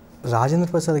ఆయన్ని. రాజేంద్ర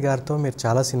ప్రసాద్ గారితో మీరు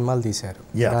చాలా సినిమాలు తీశారు,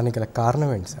 దానికి గల కారణం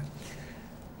ఏంటి సార్?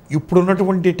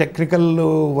 ఇప్పుడున్నటువంటి టెక్నికల్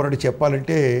వర్డ్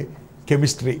చెప్పాలంటే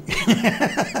కెమిస్ట్రీ.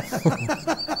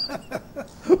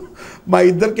 మా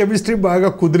ఇద్దరు కెమిస్ట్రీ బాగా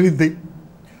కుదిరింది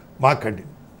మాకండి.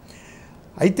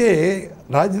 అయితే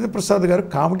రాజేంద్ర ప్రసాద్ గారు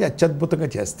కామెడీ అత్యద్భుతంగా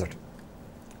చేస్తాడు.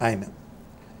 ఆయన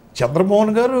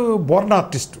చంద్రమోహన్ గారు బోర్న్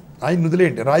ఆర్టిస్టు, ఆయన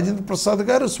వదిలేయండి. రాజేంద్ర ప్రసాద్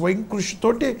గారు స్వయం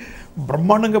కృషితోటి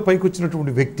బ్రహ్మాండంగా పైకి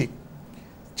వచ్చినటువంటి వ్యక్తి,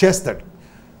 చేస్తాడు.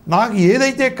 నాకు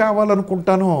ఏదైతే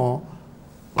కావాలనుకుంటానో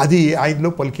అది ఆయనలో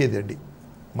పలికేదండి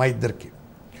మా ఇద్దరికి.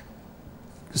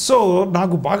 సో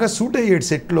నాకు బాగా సూట్ అయ్యాడు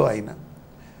సెట్లో ఆయన.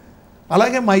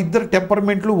 అలాగే మా ఇద్దరు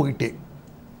టెంపర్మెంట్లు ఒకటే.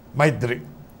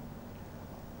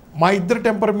 మా ఇద్దరు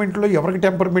టెంపర్మెంట్లో ఎవరికి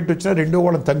టెంపర్మెంట్ వచ్చినా రెండో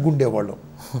వాళ్ళని తగ్గుండేవాళ్ళం.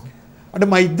 అంటే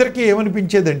మా ఇద్దరికి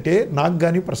ఏమనిపించేదంటే, నాకు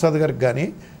కానీ ప్రసాద్ గారికి కానీ,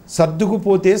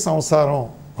 సర్దుకుపోతే సంసారం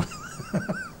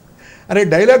అనే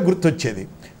డైలాగ్ గుర్తొచ్చేది.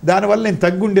 దానివల్ల నేను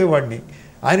తగ్గుండేవాడిని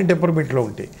ఆయన టెంపర్మెంట్లో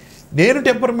ఉంటే. నేను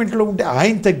టెంపర్మెంట్లో ఉంటే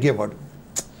ఆయన తగ్గేవాడు.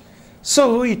 సో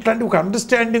ఇట్లాంటి ఒక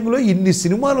అండర్స్టాండింగ్లో ఇన్ని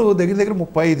సినిమాలు దగ్గర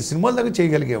 35 సినిమాల దాకా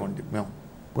చేయగలిగామండి మేము.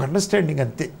 ఒక అండర్స్టాండింగ్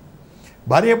అంతే.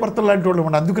 భార్యాభర్తలు లాంటి వాళ్ళు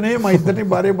అండి. అందుకనే మా ఇద్దరిని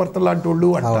భార్యాభర్తలు లాంటి వాళ్ళు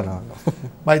అంటారు.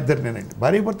 మా ఇద్దరినేనండి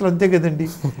భార్యాభర్తలు, అంతే కదండి.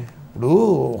 ఇప్పుడు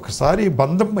ఒకసారి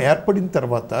బంధం ఏర్పడిన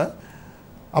తర్వాత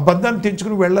ఆ బంధాన్ని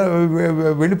తెంచుకుని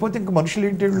వెళ్ళిపోతే ఇంకా మనుషులు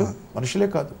ఏంటి? వాళ్ళు మనుషులే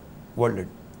కాదు వాళ్ళు.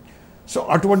 సో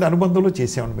అటువంటి అనుబంధంలో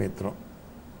చేసామండి మీ ఇద్దరం.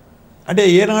 అంటే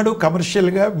ఏనాడు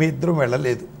కమర్షియల్గా మీ ఇద్దరం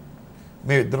వెళ్ళలేదు,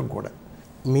 మేమిద్దరం కూడా.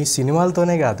 మీ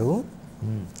సినిమాలతోనే కాదు,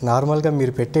 నార్మల్గా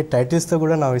మీరు పెట్టే టైటిల్స్తో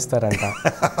కూడా నవ్విస్తారంట.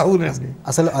 అవునండి.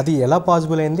 అసలు అది ఎలా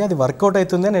పాసిబుల్ అయింది, అది వర్కౌట్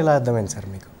అవుతుంది అని ఎలా అర్థమైంది సార్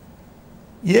మీకు?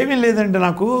 ఏమీ లేదండి,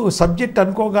 నాకు సబ్జెక్ట్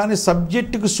అనుకోగానే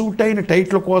సబ్జెక్టుకు సూట్ అయిన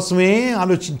టైటిల్ కోసమే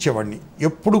ఆలోచించేవాడిని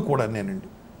ఎప్పుడు కూడా నేనండి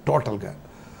టోటల్గా.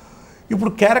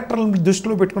 ఇప్పుడు క్యారెక్టర్లను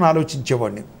దృష్టిలో పెట్టుకుని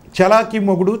ఆలోచించేవాడిని. చలాకీ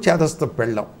మొగుడు, చేదస్త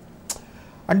పెళ్ళం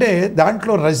అంటే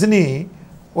దాంట్లో రజని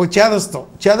ఒక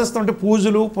చేదస్తం అంటే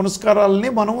పూజలు పునస్కారాలని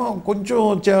మనం కొంచెం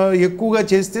ఎక్కువగా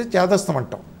చేస్తే చేదస్తం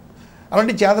అంటాం.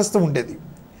 అలాంటి చేదస్తం ఉండేది.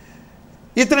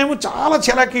 ఇతనేమో చాలా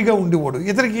చలాకీగా ఉండేవాడు.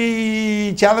 ఇతనికి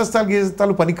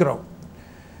చేదస్తాలు పనికిరావు.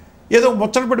 ఏదో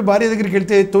ముచ్చటపడి భార్య దగ్గరికి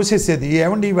వెళ్తే తోసేసేది,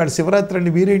 ఏమండి ఇవాళ శివరాత్రి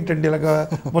అండి, మీరేంటండి ఇలాగా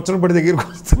ముచ్చటపడి దగ్గరికి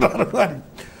వస్తున్నారు అని.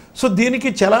 సో దీనికి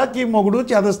చలాకీ మొగుడు,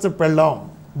 చేదస్త పెళ్ళాం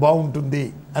బాగుంటుంది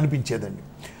అనిపించేదండి.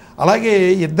 అలాగే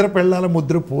ఇద్దరు పెళ్ళాల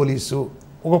ముద్ర పోలీసు,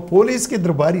 ఒక పోలీస్కి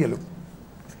 2 భార్యలు,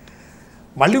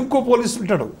 మళ్ళీ ఇంకో పోలీసు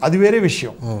ఉంటాడు, అది వేరే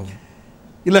విషయం.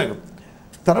 ఇలాగ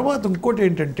తర్వాత ఇంకోటి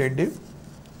ఏంటంటే అండి,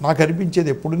 నాకు అనిపించేది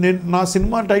ఎప్పుడు నా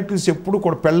సినిమా టైటిల్స్ ఎప్పుడు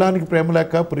కూడా పెళ్ళానికి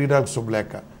ప్రేమలేక, ప్రియురాలకు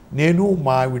శుభలేక, నేను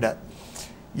మా ఆవిడ,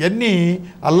 ఇవన్నీ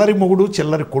అల్లరి మొగుడు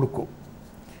చిల్లరి కొడుకు,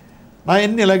 నా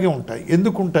అన్నీ ఇలాగే ఉంటాయి.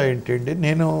 ఎందుకు ఉంటాయంటే అండి,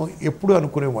 నేను ఎప్పుడు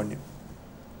అనుకునేవాడిని,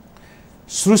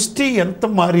 సృష్టి ఎంత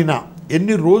మారినా,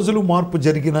 ఎన్ని రోజులు మార్పు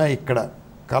జరిగినా ఇక్కడ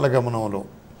కాలగమనంలో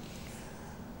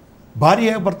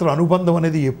భార్యాభర్తల అనుబంధం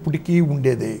అనేది ఎప్పటికీ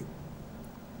ఉండేదే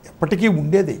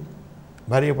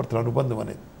భార్యాభర్తల అనుబంధం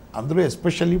అనేది. అందులో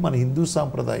ఎస్పెషల్లీ మన హిందూ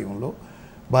సాంప్రదాయంలో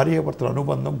భార్యాభర్తల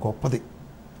అనుబంధం గొప్పది.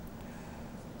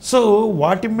 సో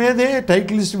వాటి మీదే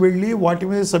టైటిల్స్ వెళ్ళి వాటి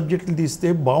మీద సబ్జెక్టులు తీస్తే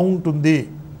బాగుంటుంది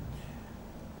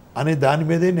అనే దాని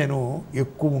మీదే నేను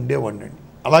ఎక్కువ ఉండేవాడిని.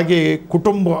 అలాగే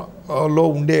కుటుంబంలో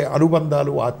ఉండే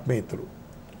అనుబంధాలు, ఆత్మీయతలు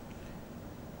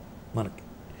మనకి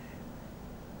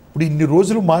ఇప్పుడు ఇన్ని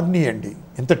రోజులు మారినాయండి,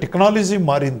 ఇంత టెక్నాలజీ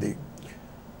మారింది,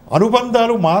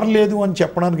 అనుబంధాలు మారలేదు అని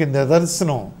చెప్పడానికి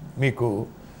నిదర్శనం మీకు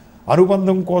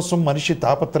అనుబంధం కోసం మనిషి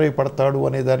తాపత్రయపడతాడు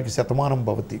అనే దానికి శతమానం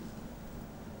భవతి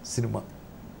సినిమా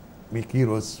మీకు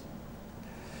ఈరోజు.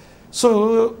 సో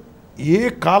ఏ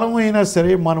కాలం అయినా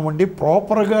సరే మనం అండి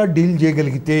ప్రాపర్గా డీల్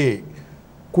చేయగలిగితే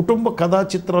కుటుంబ కథా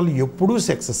చిత్రాలు ఎప్పుడూ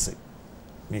సక్సెస్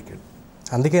మీకు.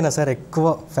 అందుకేనా సార్ ఎక్కువ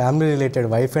family related,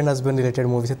 wife and husband related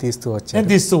movies నేను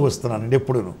తీస్తూ వస్తున్నానండి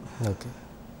ఎప్పుడూను. ఓకే.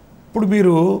 ఇప్పుడు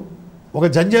మీరు ఒక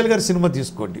జంజాల్ గారి సినిమా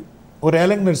తీసుకోండి, ఒక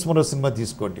రేలంగి నరసింహారావు సినిమా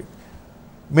తీసుకోండి.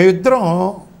 మేమిద్దరం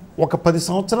ఒక 10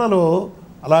 సంవత్సరాలు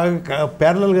అలాగే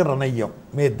ప్యారలల్గా రన్ అయ్యాం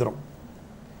మేమిద్దరం.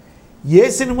 ఏ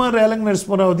సినిమా రేలంగి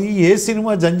నరసింహారావుది, ఏ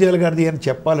సినిమా జంజాల్ గారిది అని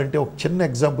చెప్పాలంటే ఒక చిన్న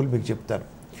ఎగ్జాంపుల్ మీకు చెప్తాను.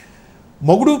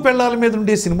 మొగుడు పెళ్ళాల మీద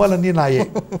ఉండే సినిమాలన్నీ నాయే,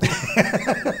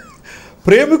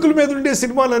 ప్రేమికుల మీద ఉండే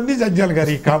సినిమాలన్నీ జంజాల్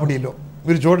గారి కామెడీలో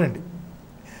మీరు చూడండి.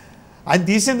 ఆయన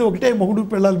తీసింది ఒకటే మొగుడు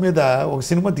పెళ్ళాల మీద ఒక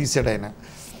సినిమా తీశాడు ఆయన.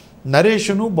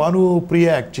 నరేష్ను భానుప్రియ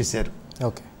యాక్ట్ చేశారు.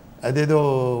 ఓకే. అదేదో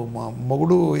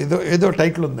మొగుడు ఏదో ఏదో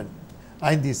టైటిల్ ఉందండి,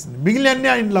 ఆయన తీసింది. మిగిలిన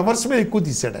ఆయన లవర్స్ మీద ఎక్కువ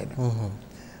తీశాడు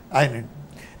ఆయన.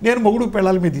 నేను మొగుడు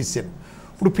పెళ్ళాల మీద తీశాను.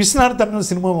 ఇప్పుడు పిసినారితనం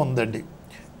సినిమా ఉందండి,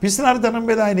 పిసినారితనం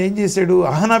మీద ఆయన ఏం చేశాడు,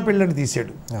 అహనా పెళ్ళని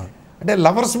తీశాడు, అంటే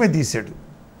లవర్స్ మీద తీశాడు.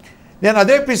 నేను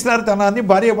అదే పిసినారితనాన్ని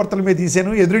భార్యాభర్తల మీద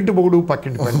తీశాను, ఎదురింటి మొగుడు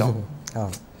పక్కింటి పెళ్ళాం.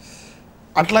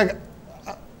 అట్లా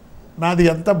నాది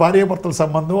ఎంత భార్యాభర్తల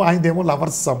సంబంధం, ఆయనదేమో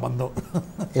లవర్స్ సంబంధం.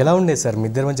 ఎలా ఉండేది సార్ మీ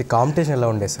ఇద్దరి మంచి కాంపిటీషన్? ఎలా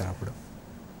ఉండేది సార్ అప్పుడు?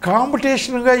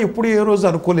 కాంపిటీషన్గా ఎప్పుడు ఏ రోజు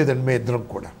అనుకోలేదండి, మీ ఇద్దరం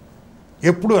కూడా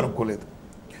ఎప్పుడూ అనుకోలేదు.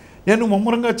 నేను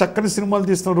ముమ్మరంగా చక్కని సినిమాలు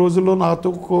తీసిన రోజుల్లో నాతో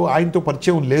ఆయనతో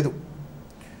పరిచయం లేదు.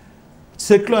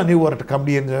 సెట్లో అనేవారట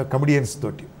కమెడియన్స్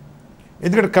తోటి,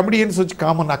 ఎందుకంటే కమెడియన్స్ వచ్చి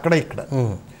కామన్ అక్కడ ఇక్కడ.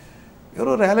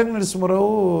 ఎవరో రేలంగి నరసింహారావు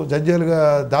జంజాలుగా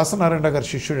దాసనారాయణ గారి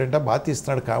శిష్యుడు అంట, బాగా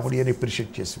తీస్తున్నాడు కామెడీ అని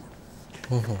అప్రిషియేట్ చేసేవాడు.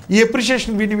 ఈ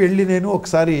అప్రిషియేషన్ విని వెళ్ళి నేను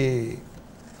ఒకసారి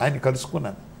ఆయన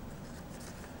కలుసుకున్నాను.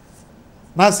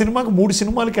 నా సినిమాకి 3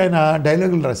 సినిమాలకి ఆయన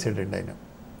డైలాగులు రాశాడండి ఆయన,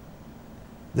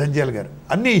 జంజాల్ గారు.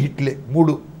 అన్నీ హిట్లే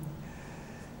 3.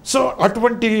 సో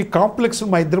అటువంటి కాంప్లెక్స్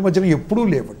మా ఇద్దరి మధ్యన ఎప్పుడూ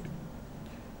లేవండి,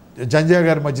 జంజాల్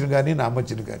గారి మధ్యన కానీ నా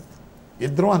మధ్యన కానీ.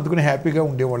 ఇద్దరం అందుకుని హ్యాపీగా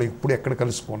ఉండేవాళ్ళు. ఇప్పుడు ఎక్కడ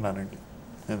కలుసుకున్నానండి.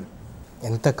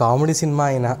 ఎంత కామెడీ సినిమా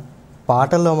అయినా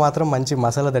పాటల్లో మాత్రం మంచి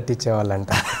మసాలా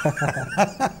దట్టించేవాళ్ళంట.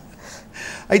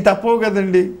 అవి తప్పవు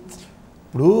కదండి.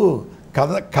 ఇప్పుడు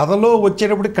కథలో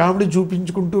వచ్చేటప్పుడు కామెడీ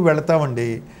చూపించుకుంటూ వెళతామండి.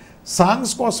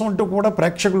 సాంగ్స్ కోసం అంటూ కూడా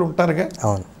ప్రేక్షకులు ఉంటారుగా.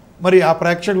 అవును. మరి ఆ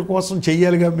ప్రేక్షకుల కోసం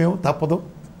చెయ్యాలిగా, మేము తప్పదు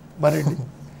మరి.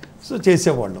 సో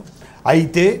చేసేవాళ్ళం.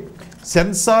 అయితే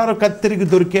సెన్సార్ కత్తిరికి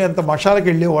దొరికే అంత మషాలకి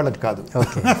వెళ్ళేవాళ్ళకి కాదు,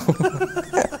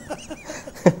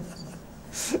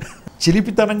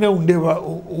 చిలిపితనంగా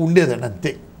ఉండేదండి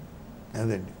అంతే.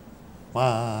 అదండి మా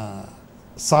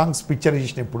సాంగ్స్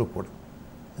పిక్చరైజేషన్ ఎప్పుడు కూడా.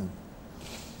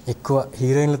 ఎక్కువ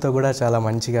హీరోయిన్లతో కూడా చాలా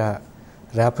మంచిగా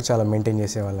ర్యాప్ చాలా మెయింటైన్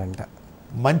చేసేవాళ్ళంట.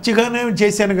 మంచిగానే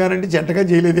చేశాను కానండి, జంటగా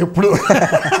చేయలేదు ఎప్పుడు.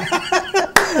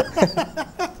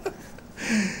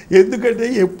 ఎందుకంటే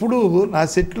ఎప్పుడు నా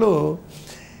సెట్లో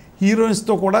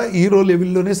హీరోయిన్స్తో కూడా హీరో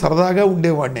లెవెల్లోనే సరదాగా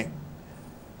ఉండేవాడిని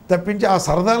తప్పించి ఆ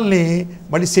సరదాల్ని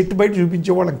మళ్ళీ సెట్ బయట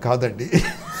చూపించేవాళ్ళం కాదండి.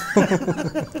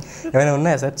 ఏమైనా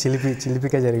ఉన్నాయా సార్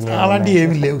చిలిపిగా జరిగిన? అలాంటివి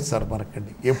ఏమీ లేవు సార్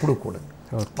మనకండి ఎప్పుడు కూడా.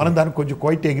 మనం దానికి కొంచెం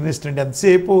క్వైట్ ఎగ్నెస్ట్ అండి.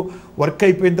 అంతసేపు వర్క్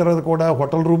అయిపోయిన తర్వాత కూడా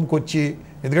హోటల్ రూమ్కి వచ్చి,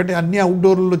 ఎందుకంటే అన్నీ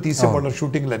అవుట్డోర్లో తీసేవాళ్ళం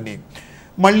షూటింగ్లన్నీ.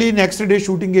 మళ్ళీ నెక్స్ట్ డే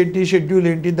షూటింగ్ ఏంటి, షెడ్యూల్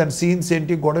ఏంటి, దాని సీన్స్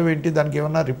ఏంటి, గొడవ ఏంటి, దానికి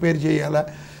ఏమన్నా రిపేర్ చేయాలా,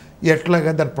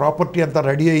 ఎట్లాగా దాని ప్రాపర్టీ అంతా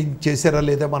రెడీ అయ్యి చేశారా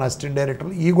లేదా మన అసిస్టెంట్ డైరెక్టర్,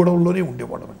 ఈ గొడవల్లోనే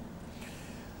ఉండేవాళ్ళం.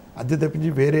 అంతే తప్పించి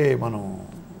వేరే మనం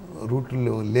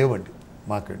రూట్లో లేవండి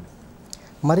మాకండి.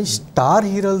 మరి స్టార్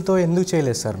హీరోలతో ఎందుకు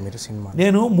చేయలేదు సార్ మీరు సినిమా?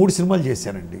 నేను 3 సినిమాలు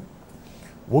చేశానండి.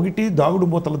 ఒకటి దాగుడు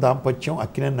మూతల దాంపత్యం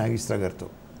అక్కినేని నాగేశ్వరరావు గారితో.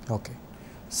 ఓకే.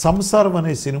 సంసారం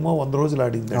అనే సినిమా 100 రోజులు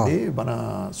ఆడిందండి మన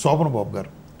శోభన్ బాబు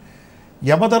గారు.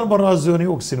 యమధర్మరాజు అని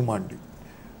ఒక సినిమా అండి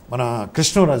మన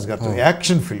కృష్ణరాజు గారితో,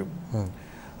 యాక్షన్ ఫిలిం.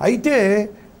 అయితే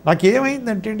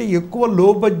నాకేమైందంటే అండి, ఎక్కువ లో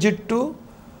బడ్జెట్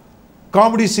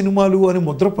కామెడీ సినిమాలు అని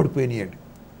ముద్ర పడిపోయినాయండి.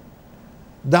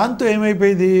 దాంతో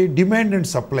ఏమైపోయింది, డిమాండ్ అండ్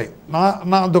సప్లై.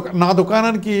 నా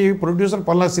దుకాణానికి ప్రొడ్యూసర్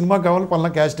పలానా సినిమా కావాలి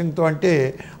పలానా క్యాస్టింగ్తో అంటే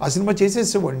ఆ సినిమా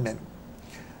చేసేసేవాడిని నేను.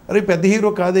 అరే పెద్ద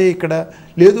హీరో కాదే ఇక్కడ,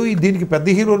 లేదు దీనికి పెద్ద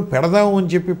హీరోని పెడదాము అని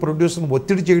చెప్పి ప్రొడ్యూసర్ని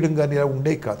ఒత్తిడి చేయడం కానీ ఇలా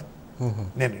ఉండేవి కాదు.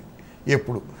 నేను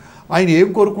ఎప్పుడు ఆయన ఏం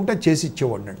కోరుకుంటే చేసి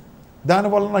ఇచ్చేవాడిని.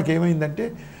 దానివల్ల నాకేమైందంటే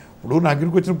ఇప్పుడు నా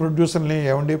దగ్గరికి వచ్చిన ప్రొడ్యూసర్ని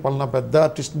ఏమండి పలానా పెద్ద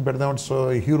ఆర్టిస్ట్ని పెడదామంటే సో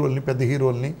హీరోల్ని పెద్ద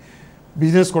హీరోల్ని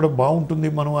బిజినెస్ కూడా బాగుంటుంది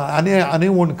మనం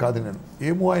అనేవాడిని కాదు నేను.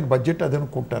 ఏమో ఆయన బడ్జెట్ అది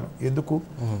అనుకుంటాను ఎందుకు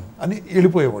అని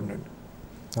వెళ్ళిపోయేవాడిని అండి.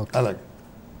 అలాగే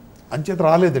అంచేత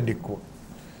రాలేదండి ఎక్కువ.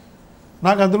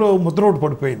 నాకు అందులో ముద్ర ఒకటి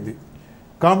పడిపోయింది,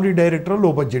 కామెడీ డైరెక్టర్, లో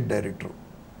బడ్జెట్ డైరెక్టర్.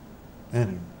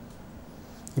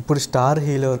 ఇప్పుడు స్టార్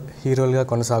హీరోలుగా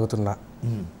కొనసాగుతున్న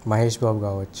మహేష్ బాబు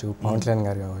కావచ్చు, పవన్ కళ్యాణ్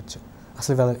గారు కావచ్చు,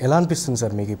 అసలు ఎలా అనిపిస్తుంది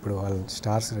సార్ మీకు ఇప్పుడు వాళ్ళ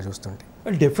స్టార్స్గా చూస్తుంటే?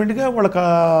 డెఫినెట్గా వాళ్ళ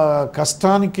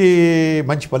కష్టానికి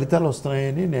మంచి ఫలితాలు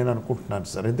వస్తున్నాయని నేను అనుకుంటున్నాను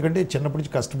సార్. ఎందుకంటే చిన్నప్పటి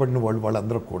నుంచి కష్టపడిన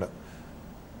వాళ్ళందరూ కూడా,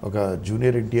 ఒక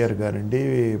జూనియర్ ఎన్టీఆర్ గారండి,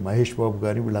 మహేష్ బాబు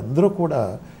గారి వీళ్ళందరూ కూడా,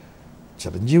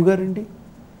 చిరంజీవి గారండి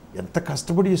ఎంత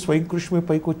కష్టపడి స్వయం కృషిమే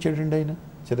పైకి వచ్చాడండి ఆయన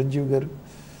చిరంజీవి గారు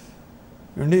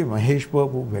అండి. మహేష్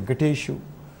బాబు, వెంకటేష్,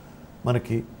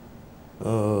 మనకి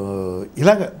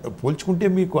ఇలాగ పోల్చుకుంటే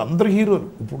మీకు అందరు హీరోలు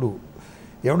ఇప్పుడు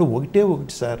ఏమన్నా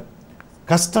ఒకటి సార్,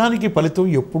 కష్టానికి ఫలితం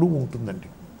ఎప్పుడూ ఉంటుందండి.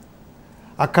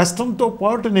 ఆ కష్టంతో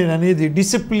పాటు నేను అనేది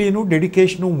డిసిప్లిను,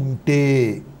 డెడికేషను ఉంటే,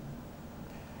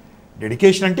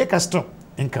 డెడికేషన్ అంటే కష్టం,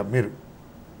 ఇంకా మీరు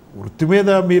వృత్తి మీద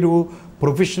మీరు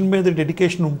ప్రొఫెషన్ మీద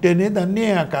డెడికేషన్ ఉంటేనే దాన్ని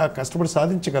కష్టపడి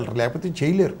సాధించగలరు, లేకపోతే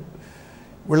చేయలేరు.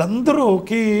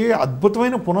 వీళ్ళందరూకి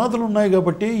అద్భుతమైన పునాదులు ఉన్నాయి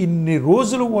కాబట్టి ఇన్ని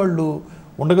రోజులు వాళ్ళు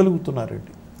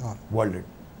ఉండగలుగుతున్నారండి వాళ్ళు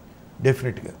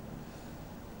డెఫినెట్గా.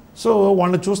 సో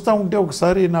వాళ్ళని చూస్తూ ఉంటే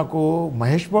ఒకసారి నాకు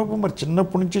మహేష్ బాబు మరి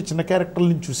చిన్నప్పటి నుంచి చిన్న క్యారెక్టర్ల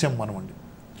నుంచి చూసాం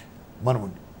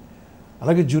మనమండి.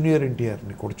 అలాగే జూనియర్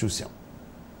ఎన్టీఆర్ని కూడా చూసాం.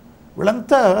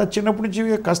 వీళ్ళంతా చిన్నప్పటి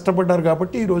నుంచి కష్టపడ్డారు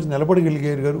కాబట్టి ఈరోజు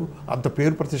నిలబడగలిగారు, అంత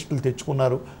పేరు ప్రతిష్టలు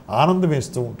తెచ్చుకున్నారు. ఆనందం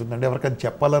వేస్తూ ఉంటుందండి ఎవరికైనా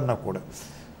చెప్పాలన్నా కూడా.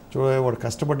 వాళ్ళు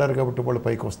కష్టపడ్డారు కాబట్టి వాళ్ళు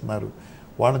పైకి వస్తున్నారు.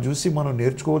 వాళ్ళని చూసి మనం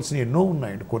నేర్చుకోవాల్సినవి ఎన్నో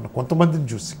ఉన్నాయండి. కొంతమందిని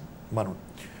చూసి మనం,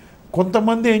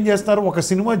 కొంతమంది ఏం చేస్తున్నారు, ఒక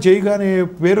సినిమా చేయగానే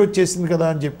పేరు వచ్చేసింది కదా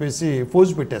అని చెప్పేసి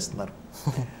ఫోజు పెట్టేస్తున్నారు.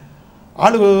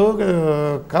 వాళ్ళు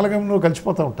కాలగమనంలో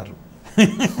కలిసిపోతూ ఉంటారు.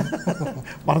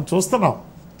 మనం చూస్తున్నాం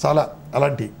చాలా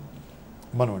అలాంటివి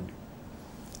మనమండి.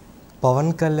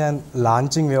 పవన్ కళ్యాణ్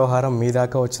లాంచింగ్ వ్యవహారం మీ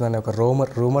దాకా వచ్చిందని ఒక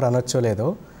రూమర్ అనొచ్చో లేదో,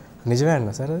 నిజమే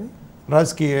అన్నా సార్ అది?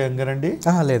 రాజకీయంగానండి?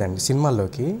 లేదండి,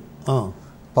 సినిమాల్లోకి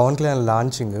పవన్ కళ్యాణ్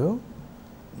లాంచింగ్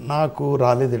నాకు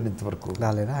రాలేదండి ఇంతవరకు.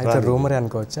 రాలేదా? అయితే రూమరే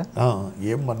అనుకోవచ్చా?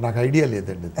 ఏం నాకు ఐడియా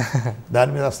లేదండి,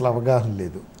 దాని మీద అసలు అవగాహన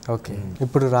లేదు. ఓకే.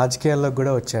 ఇప్పుడు రాజకీయాల్లోకి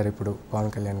కూడా వచ్చారు ఇప్పుడు పవన్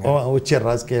కళ్యాణ్ వచ్చారు,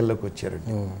 రాజకీయాల్లోకి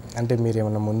వచ్చారండి. అంటే మీరు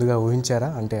ఏమన్నా ముందుగా ఊహించారా?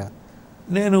 అంటే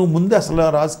నేను ముందు అసలు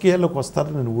రాజకీయాల్లోకి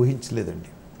వస్తారని నేను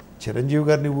ఊహించలేదండి. చిరంజీవి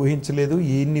గారిని ఊహించలేదు,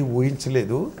 ఈయన్ని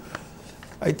ఊహించలేదు.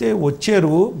 అయితే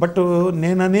వచ్చారు. బట్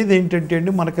నేను అనేది ఏంటంటే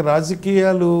అండి, మనకి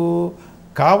రాజకీయాలు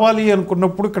కావాలి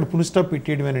అనుకున్నప్పుడు ఇక్కడ full stop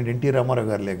పెట్టేయడమేనండి. NT Ramarao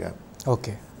గారిలేగా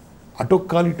okay,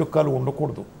 అటొక్కాలు ఇటొక్కాలు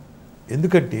ఉండకూడదు.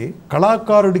 ఎందుకంటే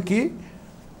కళాకారుడికి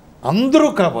అందరూ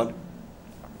కావాలి,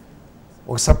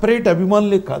 ఒక సపరేట్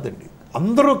అభిమానులే కాదండి,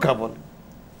 అందరూ కావాలి.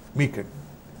 మీకండి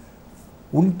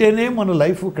ఉంటేనే మన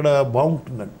లైఫ్ ఇక్కడ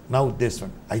బాగుంటుందండి నా ఉద్దేశం.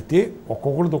 అయితే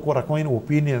ఒక్కొక్కరిది ఒక్కో రకమైన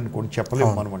ఒపీనియన్ అనుకోండి,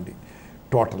 చెప్పలేము మనమండి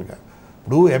టోటల్గా.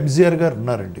 ఇప్పుడు ఎంజీఆర్ గారు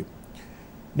ఉన్నారండి,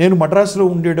 నేను మద్రాసులో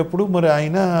ఉండేటప్పుడు మరి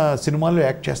ఆయన సినిమాల్లో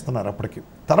యాక్ట్ చేస్తున్నారు అప్పటికి.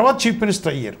 తర్వాత చీఫ్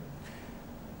మినిస్టర్ అయ్యారు.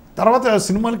 తర్వాత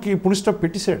సినిమాలకి ఫుల్ స్టాప్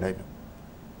పెట్టేశాడు ఆయన.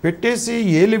 పెట్టేసి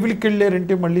ఏ లెవెల్కి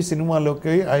వెళ్ళారంటే మళ్ళీ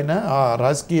సినిమాలోకి ఆయన ఆ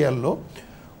రాజకీయాల్లో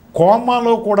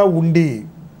కోమాలో కూడా ఉండి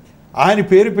ఆయన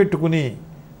పేరు పెట్టుకుని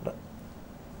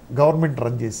గవర్నమెంట్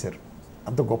రన్ చేశారు.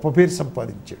 అంత గొప్ప పేరు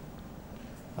సంపాదించాడు.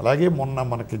 అలాగే మొన్న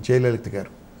మనకి జయలలిత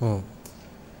గారు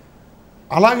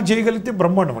అలాగే చేయగలిగితే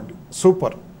బ్రహ్మాండం అండి,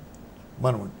 సూపర్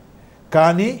మనమండి.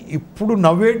 కానీ ఇప్పుడు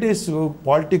నవ్వేడేస్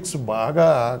పాలిటిక్స్ బాగా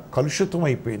కలుషితం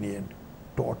అయిపోయినాయి అండి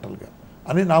టోటల్గా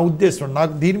అని నా ఉద్దేశం.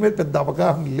 నాకు దీని మీద పెద్ద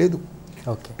అవగాహన లేదు,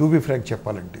 టు బి ఫ్రాంక్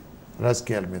చెప్పాలంటే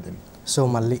రాజకీయాల మీద. సో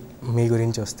మళ్ళీ మీ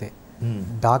గురించి వస్తే,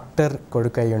 డాక్టర్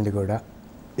కొడుకయ్యుండి కూడా,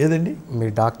 ఏదండి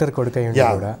మీరు డాక్టర్ కొడుకయ్యుండి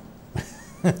కూడా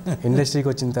ఇండస్ట్రీకి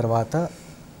వచ్చిన తర్వాత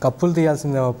కప్పులు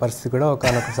తీయాల్సిన పరిస్థితి కూడా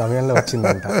ఒకనొక సమయంలో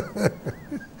వచ్చిందంట.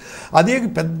 అదే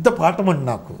పెద్ద పాఠం అండి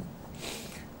నాకు.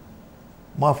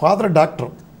 మా ఫాదర్ డాక్టర్,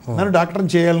 నన్ను డాక్టర్ని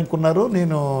చేయాలనుకున్నారు,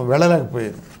 నేను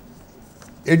వెళ్ళలేకపోయాను.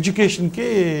 ఎడ్యుకేషన్కి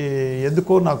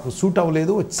ఎందుకో నాకు సూట్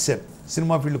అవ్వలేదు, వచ్చేసాను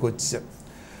సినిమా ఫీల్డ్కి వచ్చేసాను.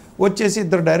 వచ్చేసి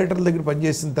ఇద్దరు డైరెక్టర్ల దగ్గర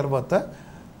పనిచేసిన తర్వాత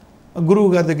గురువు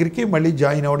గారి దగ్గరికి మళ్ళీ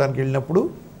జాయిన్ అవ్వడానికి వెళ్ళినప్పుడు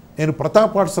నేను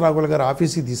ప్రతాప్ ఆర్ట్స్ రాఘవుల గారు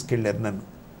ఆఫీస్కి తీసుకెళ్ళారు నన్ను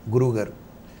గురువు గారు.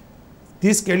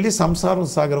 తీసుకెళ్ళి సంసారం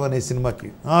సాగరం అనే సినిమాకి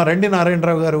రండి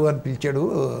నారాయణరావు గారు అని పిలిచాడు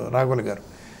రాఘవుల గారు.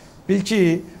 పిలిచి,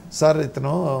 సార్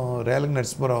ఇతను రేలంగి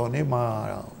నరసింహారావు అని మా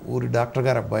ఊరి డాక్టర్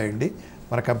గారు అబ్బాయి అండి,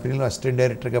 మన కంపెనీలో అసిస్టెంట్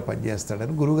డైరెక్టర్గా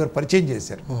పనిచేస్తాడని గురువుగారు పరిచయం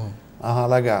చేశారు.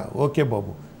 అలాగా, ఓకే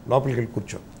బాబు లోపలికి వెళ్ళి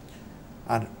కూర్చో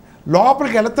అని.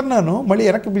 లోపలికి వెళ్తున్నాను, మళ్ళీ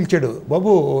వెనక్కి పిలిచాడు,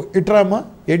 బాబు ఇట్రామా,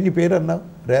 ఏంటి నీ పేరు అన్నావు?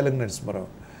 రేలంగి నరసింహారావు.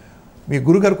 మీ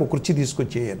గురుగారికి ఒక కుర్చీ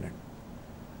తీసుకొచ్చేయి అన్నాడు.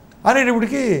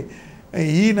 అనేటప్పటికీ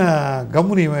ఈయన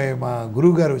గమ్ముని మా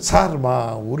గురువుగారు, సార్ మా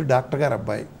ఊరి డాక్టర్ గారు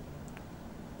అబ్బాయి,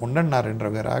 ఉండండి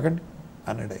నారాయణరావు గారు ఆగండి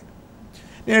అన్నాడు ఆయన.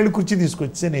 నేను వెళ్ళి కుర్చీ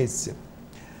తీసుకొచ్చి వేసాను.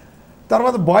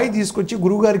 తర్వాత బాయ్ తీసుకొచ్చి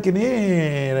గురువుగారికి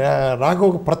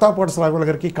ప్రతాప్ రాఘవుల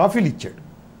గారికి కాఫీలు ఇచ్చాడు.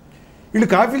 వీళ్ళు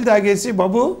కాఫీలు తాగేసి,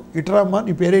 బాబు ఇటరామ్మా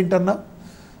నీ పేరేంటన్నా?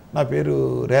 నా పేరు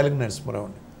రేలంగి నరసింహారావు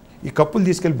అండి. ఈ కప్పులు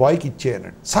తీసుకెళ్ళి బాయ్కి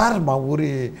ఇచ్చేయన్నాడు. సార్ మా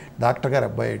ఊరి డాక్టర్ గారు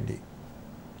అబ్బాయి అండి.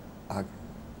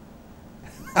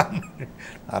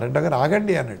 నారాయణరావు గారు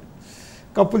ఆగండి అన్నాడు.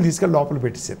 కప్పులు తీసుకెళ్ళి లోపల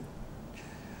పెట్టేశాను.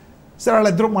 సరే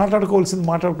వాళ్ళిద్దరూ మాట్లాడుకోవాల్సింది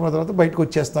మాట్లాడుకున్న తర్వాత బయటకు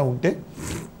వచ్చేస్తూ ఉంటే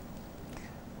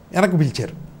వెనక్కి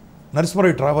పిలిచారు.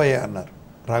 నరసింహారావు ఇటు రావయ్యా అన్నారు.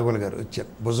 రాఘవుల గారు వచ్చారు.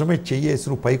 భుజమే చెయ్యేసి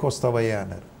నువ్వు పైకి వస్తావయ్యా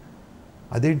అన్నారు.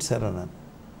 అదేంటి సార్ అన్నాను.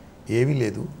 ఏమీ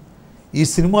లేదు, ఈ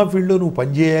సినిమా ఫీల్డ్లో నువ్వు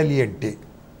పనిచేయాలి అంటే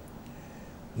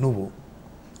నువ్వు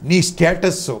నీ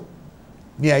స్టేటస్,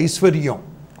 నీ ఐశ్వర్యం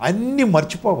అన్నీ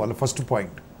మర్చిపోవాలి. ఫస్ట్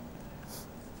పాయింట్,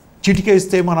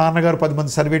 చిటికేస్తే మా నాన్నగారు 10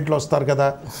 మంది సర్వెంట్లు వస్తారు కదా,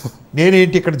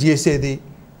 నేనేంటి ఇక్కడ చేసేది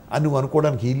అని నువ్వు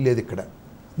అనుకోవడానికి వీలు లేదు. ఇక్కడ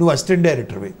నువ్వు అసిస్టెంట్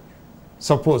డైరెక్టర్వే.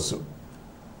 సపోజ్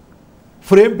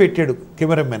ఫ్రేమ్ పెట్టాడు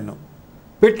కెమెరామెన్,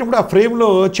 పెట్టినప్పుడు ఆ ఫ్రేమ్లో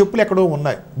చెప్పులు ఎక్కడో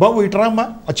ఉన్నాయి. బాబు ఇటరామ్మా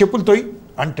ఆ చెప్పులు తోయి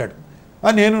అంటాడు.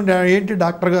 నేను ఏంటి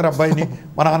డాక్టర్ గారు అబ్బాయిని,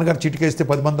 మా నాన్నగారు చిటికేస్తే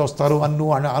 10 మంది వస్తారు అని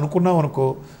నువ్వు అనుకున్నావు అనుకో,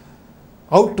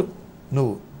 అవుట్.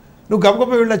 నువ్వు గబగబ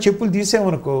వెళ్ళి ఆ చెప్పులు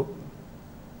తీసావనుకో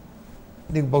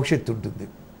నీకు భవిష్యత్తు ఉంటుంది.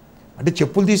 అంటే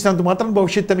చెప్పులు తీసినంత మాత్రం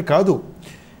భవిష్యత్తు అని కాదు.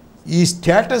 ఈ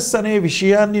స్టేటస్ అనే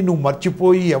విషయాన్ని నువ్వు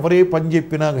మర్చిపోయి ఎవరే పని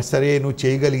చెప్పినా సరే నువ్వు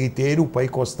చేయగలిగితే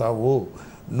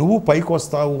నువ్వు పైకి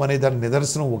వస్తావు అనే దాని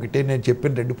నిదర్శనం ఒకటే. నేను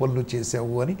చెప్పిన 2 పనులు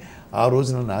చేసావు అని ఆ రోజు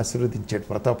నన్ను ఆశీర్వదించాడు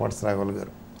ప్రతాప్ రాఘవుల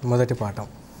గారు.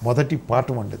 మొదటి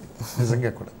పాఠం ఉండదు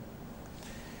నిజంగా కూడా.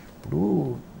 ఇప్పుడు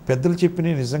పెద్దలు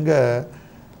చెప్పినవి నిజంగా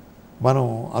మనం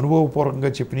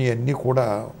అనుభవపూర్వకంగా చెప్పినవి అన్నీ కూడా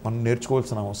మనం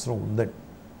నేర్చుకోవాల్సిన అవసరం ఉందండి.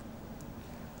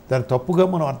 దాన్ని తప్పుగా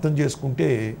మనం అర్థం చేసుకుంటే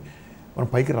మనం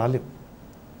పైకి రాలేం.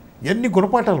 ఎన్ని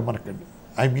గుణపాఠాలు మనకండి.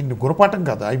 గుణపాఠం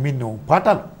కాదు,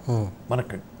 పాఠాలు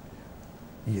మనకండి.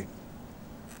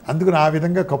 అందుకని ఆ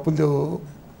విధంగా కప్పులు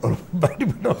బయట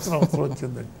పెట్టవలసిన అవసరం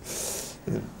వచ్చిందండి.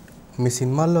 మీ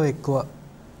సినిమాల్లో ఎక్కువ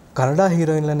కన్నడ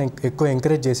హీరోయిన్లను ఎక్కువ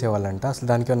ఎంకరేజ్ చేసేవాళ్ళంట. అసలు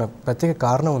దానికి ఏమైనా ప్రత్యేక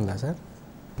కారణం ఉందా సార్?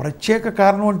 ప్రత్యేక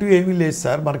కారణం అంటూ ఏమీ లేదు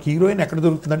సార్. మనకి హీరోయిన్ ఎక్కడ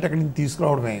దొరుకుతుందంటే అక్కడి నుంచి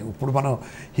తీసుకురావడమే. ఇప్పుడు మనం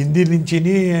హిందీ నుంచి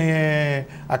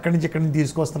అక్కడి నుంచి ఇక్కడి నుంచి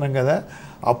తీసుకొస్తున్నాం కదా.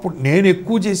 అప్పుడు నేను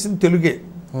ఎక్కువ చేసింది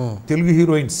తెలుగు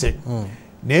హీరోయిన్సే.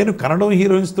 నేను కన్నడ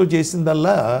హీరోయిన్స్తో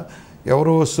చేసిందల్లా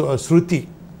ఎవరో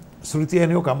శృతి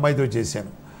అని ఒక అమ్మాయితో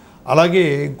చేశాను. అలాగే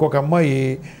ఇంకొక అమ్మాయి,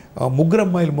 3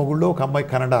 అమ్మాయిల మొగుళ్ళు ఒక అమ్మాయి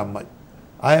కన్నడ అమ్మాయి,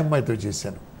 ఆ అమ్మాయితో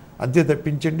చేశాను. అంతే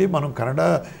తప్పించండి మనం కన్నడ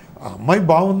అమ్మాయి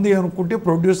బాగుంది అనుకుంటే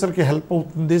ప్రొడ్యూసర్కి హెల్ప్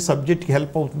అవుతుంది, సబ్జెక్ట్కి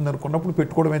హెల్ప్ అవుతుంది అనుకున్నప్పుడు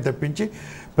పెట్టుకోవడమే తప్పించి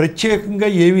ప్రత్యేకంగా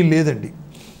ఏమీ లేదండి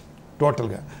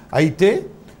టోటల్గా. అయితే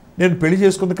నేను పెళ్లి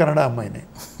చేసుకుంది కన్నడ అమ్మాయినే.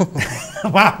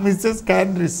 మా మిస్సెస్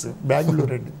క్యాండ్రిస్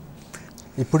బెంగళూరు అండి.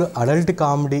 ఇప్పుడు అడల్ట్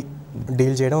కామెడీ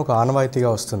డీల్ చేయడం ఒక ఆనవాయితీగా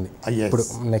వస్తుంది. ఇప్పుడు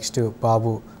నెక్స్ట్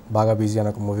బాబు బాగా బిజీ అని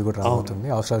ఒక మూవీ కూడా రాబోతుంది,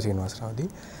 అవసరాలు శ్రీనివాసరావుది.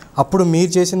 అప్పుడు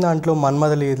మీరు చేసిన దాంట్లో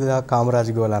మన్మథ లీల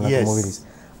కామరాజ్ గోల అన్న మూవీ,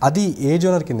 అది ఏ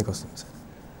జోనర్ కిందకి వస్తుంది సార్?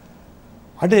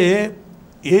 అంటే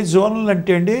ఏ జోనల్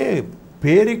అంటే అండి,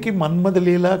 పేరుకి మన్మథ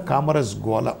లీల కామరాజ్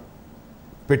గోల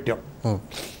పెట్టాం.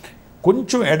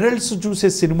 కొంచెం అడల్ట్స్ చూసే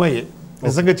సినిమాయే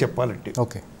నిజంగా చెప్పాలంటే.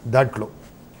 దాంట్లో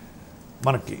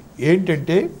మనకి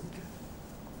ఏంటంటే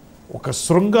ఒక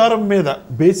శృంగారం మీద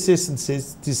బేస్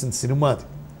తీసిన సినిమా అది.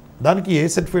 దానికి ఏ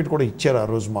సర్టిఫికేట్ కూడా ఇచ్చారు ఆ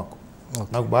రోజు మాకు,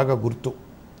 నాకు బాగా గుర్తు.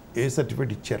 ఏ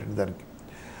సర్టిఫికేట్ ఇచ్చారండి దానికి.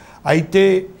 అయితే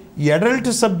ఈ అడల్ట్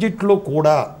సబ్జెక్ట్లో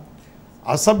కూడా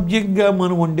అసభ్యంగా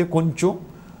మనం ఉండే కొంచెం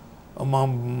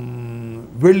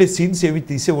వెళ్ళే సీన్స్ ఏవి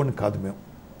తీసేవాడిని కాదు మేము.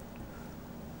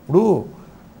 ఇప్పుడు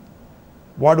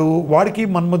వాడికి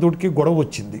మన్మధుడికి గొడవ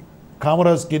వచ్చింది,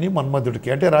 కామరాజ్కి మన్మధుడికి,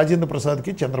 అంటే రాజేంద్ర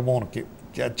ప్రసాద్కి చంద్రమోహన్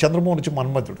వచ్చి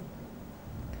మన్మధుడు.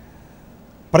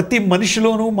 ప్రతి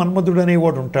మనిషిలోనూ మన్మధుడు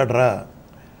అనేవాడు ఉంటాడురా.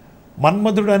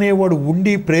 మన్మధుడు అనేవాడు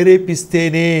ఉండి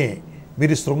ప్రేరేపిస్తేనే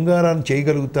మీరు శృంగారాన్ని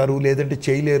చేయగలుగుతారు, లేదంటే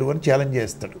చేయలేరు అని ఛాలెంజ్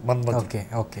చేస్తాడు మన్మధుడు.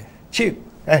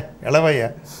 ఎలవయ్యా,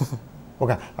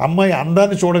 ఒక అమ్మాయి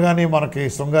అందాన్ని చూడగానే మనకి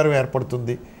శృంగారం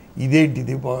ఏర్పడుతుంది,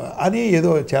 ఇదేంటిది అని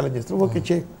ఏదో ఛాలెంజ్ చేస్తాడు. ఓకే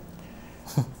చేయి.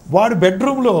 వాడు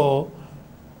బెడ్రూమ్లో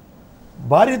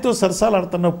భార్యతో సరసాలు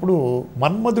ఆడుతున్నప్పుడు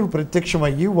మన్మధుడు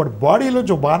ప్రత్యక్షమయ్యి వాడు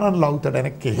బాడీలోంచి బాణాన్ని లాగుతాడు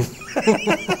వెనక్కి.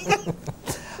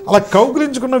 అలా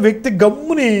కౌగులించుకున్న వ్యక్తి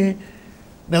గమ్ముని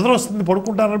నిద్ర వస్తుంది,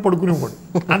 పడుకుంటానని పడుకునేవాడు.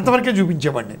 అంతవరకే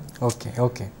చూపించేవాడిని.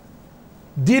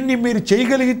 దీన్ని మీరు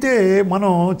చేయగలిగితే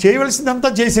మనం చేయవలసిందంతా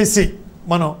చేసేసి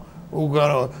మనం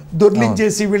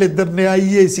దొర్లించేసి వీళ్ళిద్దరిని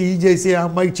అయ్యేసి ఈ చేసి ఆ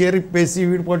అమ్మాయికి చేరిప్పేసి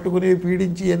వీడు పట్టుకుని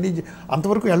పీడించి అన్నీ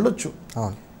అంతవరకు వెళ్ళొచ్చు,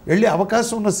 వెళ్ళే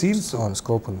అవకాశం ఉన్న సీన్స్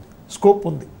స్కోప్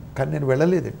ఉంది. కానీ నేను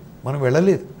వెళ్ళలేదండి, మనం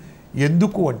వెళ్ళలేదు.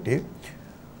 ఎందుకు అంటే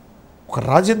ఒక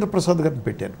రాజేంద్ర ప్రసాద్ గారిని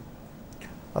పెట్టాను.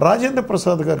 రాజేంద్ర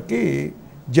ప్రసాద్ గారికి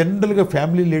జనరల్గా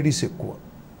ఫ్యామిలీ లేడీస్ ఎక్కువ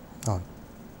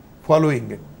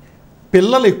ఫాలోయింగ్,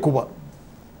 పిల్లలు ఎక్కువ,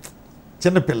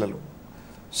 చిన్నపిల్లలు.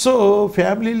 సో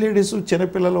ఫ్యామిలీ లేడీస్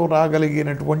చిన్నపిల్లలు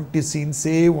రాగలిగినటువంటి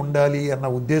సీన్సే ఉండాలి అన్న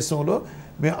ఉద్దేశంలో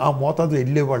మేము ఆ మోతాదు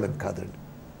వెళ్ళేవాళ్ళం కాదండి.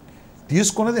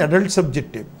 తీసుకున్నది అడల్ట్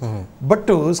సబ్జెక్టే,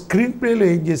 బట్ స్క్రీన్ ప్లేలో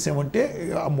ఏం చేసామంటే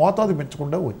ఆ మోతాదు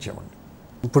పెంచకుండా వచ్చామండి.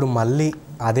 ఇప్పుడు మళ్ళీ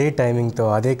అదే టైమింగ్తో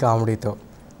అదే కామెడీతో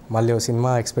మళ్ళీ ఒక సినిమా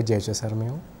ఎక్స్పెక్ట్ చేయొచ్చు సార్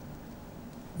మేము?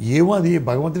 ఏమో అది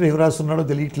భగవంతుడు ఏం రాస్తున్నాడో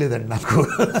తెలియట్లేదండి నాకు.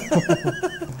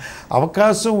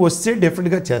 అవకాశం వస్తే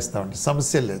డెఫినెట్గా చేస్తామండి,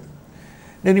 సమస్య లేదు.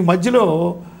 నేను ఈ మధ్యలో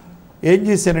ఏం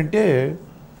చేశానంటే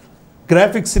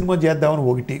గ్రాఫిక్స్ సినిమా చేద్దామని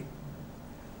ఒకటి,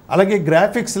 అలాగే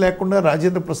గ్రాఫిక్స్ లేకుండా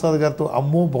రాజేంద్ర ప్రసాద్ గారితో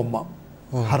అమ్మో బొమ్మ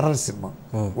హర్రర్ సినిమా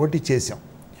ఒకటి చేసాం.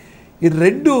 ఈ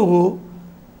రెండు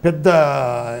పెద్ద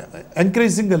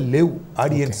ఎంకరేజింగ్గా లేవు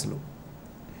ఆడియన్స్లో.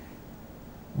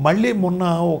 మళ్ళీ మొన్న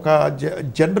ఒక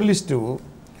జర్నలిస్టు,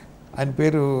 ఆయన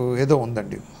పేరు ఏదో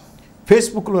ఉందండి,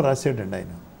 ఫేస్బుక్లో రాశాడండి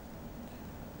ఆయన,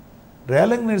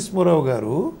 రేలంగి నరసింహారావు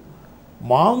గారు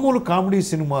మామూలు కామెడీ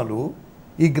సినిమాలు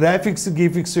ఈ గ్రాఫిక్స్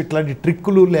ఇట్లాంటి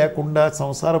ట్రిక్కులు లేకుండా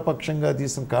సంసారపక్షంగా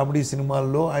తీసిన కామెడీ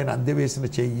సినిమాల్లో ఆయన అందవేసిన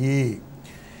చెయ్యి.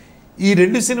 ఈ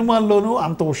రెండు సినిమాల్లోనూ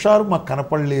అంత హుషారు మాకు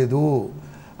కనపడలేదు,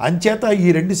 అంచేత ఈ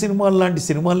రెండు సినిమాలు లాంటి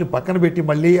సినిమాల్ని పక్కన పెట్టి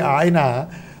మళ్ళీ ఆయన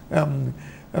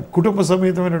కుటుంబ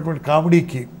సమేతమైనటువంటి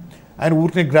కామెడీకి ఆయన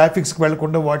ఊరికే గ్రాఫిక్స్కి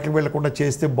వెళ్లకుండా వాటికి వెళ్లకుండా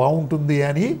చేస్తే బాగుంటుంది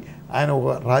అని ఆయన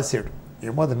ఒక రాశాడు.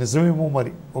 ఏమో అది నిజమేమో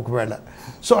మరి ఒకవేళ.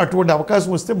 సో అటువంటి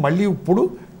అవకాశం వస్తే మళ్ళీ ఇప్పుడు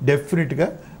డెఫినెట్గా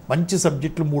మంచి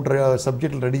సబ్జెక్టులు 3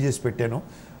 సబ్జెక్టులు రెడీ చేసి పెట్టాను.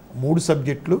 3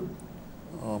 సబ్జెక్టులు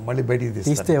మళ్ళీ బయటికి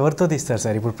తీస్తే ఎవరితో తీస్తారు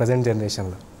సార్ ఇప్పుడు ప్రజెంట్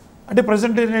జనరేషన్లో? అంటే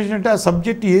ప్రజెంట్ జనరేషన్ అంటే ఆ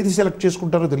సబ్జెక్ట్ ఏది సెలెక్ట్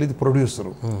చేసుకుంటారో తెలియదు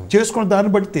ప్రొడ్యూసరు, చేసుకున్న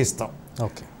దాన్ని బట్టి తీస్తాం.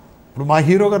 ఓకే. ఇప్పుడు మా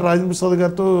హీరో గారు రాజేంద్ర ప్రసాద్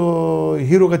గారితో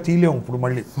హీరోగా తీయలేము. ఇప్పుడు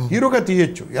మళ్ళీ హీరోగా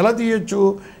తీయచ్చు. ఎలా తీయచ్చు?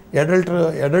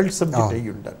 అడల్ట్ సబ్జెక్ట్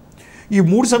అయ్యి ఉంటారు. ఈ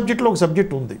 3 సబ్జెక్టులో ఒక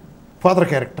సబ్జెక్ట్ ఉంది, ఫాదర్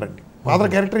క్యారెక్టర్ అండి. ఫాదర్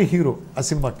క్యారెక్టర్ హీరో ఆ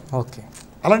సినిమాకి. ఓకే.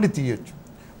 అలాంటివి తీయచ్చు.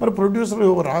 మరి ప్రొడ్యూసర్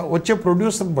వచ్చే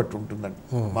ప్రొడ్యూసర్ని బట్టి ఉంటుందండి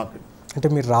మాకు. అంటే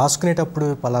మీరు రాసుకునేటప్పుడు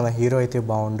పలానా హీరో అయితే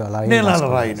బాగుండు అలా? నేను అలా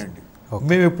రాయనండి.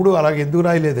 మేము ఎప్పుడు అలాగ ఎందుకు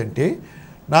రాయలేదంటే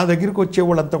నా దగ్గరికి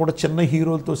వచ్చేవాళ్ళంతా కూడా చిన్న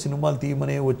హీరోలతో సినిమాలు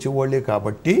తీయమనే వచ్చేవాళ్ళే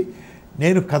కాబట్టి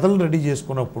నేను కథలు రెడీ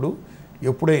చేసుకున్నప్పుడు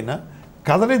ఎప్పుడైనా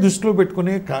కథని దృష్టిలో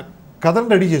పెట్టుకుని కథను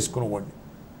రెడీ చేసుకునేవాడిని.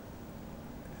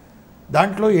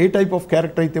 దాంట్లో ఏ టైప్ ఆఫ్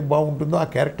క్యారెక్టర్ అయితే బాగుంటుందో ఆ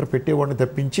క్యారెక్టర్ పెట్టేవాడిని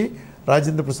తప్పించి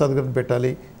రాజేంద్ర ప్రసాద్ గారిని పెట్టాలి,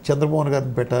 చంద్రమోహన్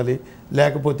గారిని పెట్టాలి,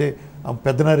 లేకపోతే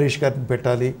పెద్ద నరేష్ గారిని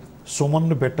పెట్టాలి,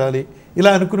 సుమన్ను పెట్టాలి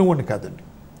ఇలా అనుకునేవాడిని కాదండి.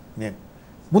 నేను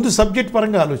ముందు సబ్జెక్ట్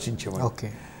పరంగా ఆలోచించేవాడు. ఓకే.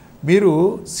 మీరు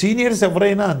సీనియర్స్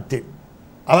ఎవరైనా అంతే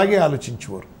అలాగే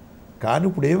ఆలోచించేవారు. కానీ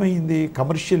ఇప్పుడు ఏమైంది,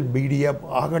 కమర్షియల్ మీడియా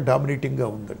బాగా డామినేటింగ్గా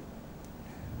ఉందండి.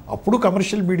 అప్పుడు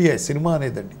కమర్షియల్ మీడియా సినిమా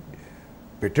అనేదండి.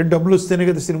 పెట్టే డబ్బులు వస్తేనే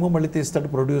కదా సినిమా మళ్ళీ తీస్తాడు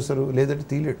ప్రొడ్యూసరు, లేదంటే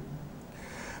తీయలేడు.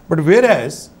 బట్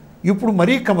వేరాస్ ఇప్పుడు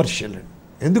మరీ కమర్షియల్ అండి.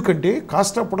 ఎందుకంటే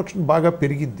కాస్ట్ ఆఫ్ ప్రొడక్షన్ బాగా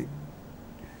పెరిగింది,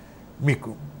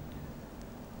 మీకు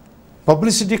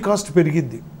పబ్లిసిటీ కాస్ట్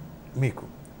పెరిగింది. మీకు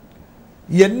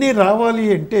ఇవన్నీ రావాలి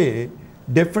అంటే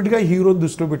డెఫినెట్గా హీరోని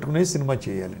దృష్టిలో పెట్టుకునే సినిమా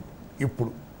చేయాలండి.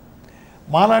 ఇప్పుడు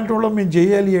మాలాంటి వాళ్ళం మేము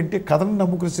చేయాలి అంటే కథను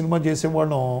నమ్ముకుని సినిమా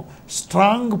చేసేవాళ్ళం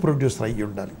స్ట్రాంగ్ ప్రొడ్యూసర్ అయ్యి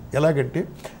ఉండాలి. ఎలాగంటే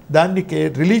దాన్ని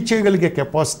రిలీజ్ చేయగలిగే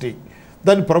కెపాసిటీ,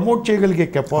 దాన్ని ప్రమోట్ చేయగలిగే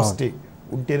కెపాసిటీ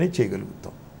ఉంటేనే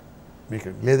చేయగలుగుతాం, మీకు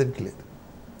లేదంటే లేదు.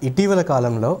 ఇటీవల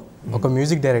కాలంలో ఒక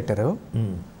మ్యూజిక్ డైరెక్టరు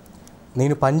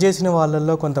నేను పనిచేసిన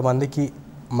వాళ్ళల్లో కొంతమందికి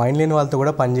మైండ్ లేని వాళ్ళతో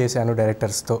కూడా పనిచేశాను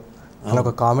డైరెక్టర్స్తో అని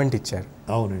ఒక కామెంట్ ఇచ్చారు.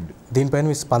 అవునండి. దీనిపైన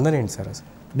మీ స్పందన ఏంటి సార్? అసలు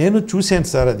నేను చూశాను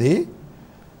సార్ అది.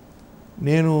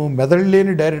 నేను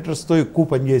మెదడులేని డైరెక్టర్స్తో ఎక్కువ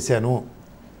పనిచేశాను.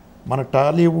 మన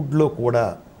టాలీవుడ్లో కూడా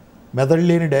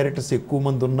మెదడులేని డైరెక్టర్స్ ఎక్కువ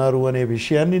మంది ఉన్నారు అనే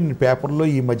విషయాన్ని నేను పేపర్లో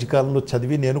ఈ మధ్యకాలంలో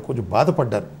చదివి నేను కొంచెం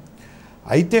బాధపడ్డాను.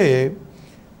 అయితే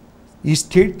ఈ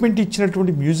స్టేట్మెంట్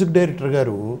ఇచ్చినటువంటి మ్యూజిక్ డైరెక్టర్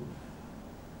గారు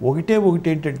ఒకటి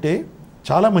ఏంటంటే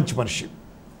చాలా మంచి మనిషి.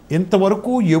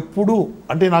 ఇంతవరకు ఎప్పుడు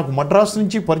అంటే నాకు మద్రాసు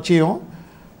నుంచి పరిచయం,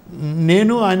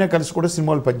 నేను ఆయన కలిసి కూడా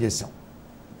సినిమాలు పనిచేసాం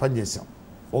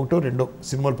 1-2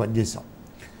 సినిమాలు పనిచేసాం.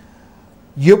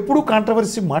 ఎప్పుడు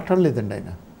కాంట్రవర్సీ మాట్లాడలేదండి ఆయన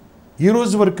ఈ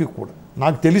రోజు వరకు కూడా.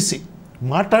 నాకు తెలిసి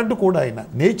మాట్లాడు కూడా ఆయన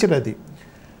నేచర్ అది.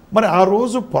 మరి ఆ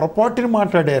రోజు పొరపాటుని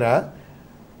మాట్లాడారా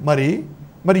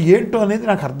మరి ఏంటో అనేది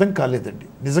నాకు అర్థం కాలేదండి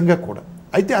నిజంగా కూడా.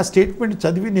 అయితే ఆ స్టేట్మెంట్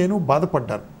చదివి నేను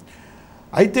బాధపడ్డాను.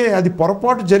 అయితే అది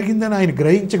పొరపాటు జరిగిందని ఆయన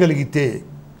గ్రహించగలిగితే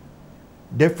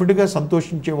డెఫినెట్గా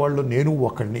సంతోషించే వాళ్ళు నేను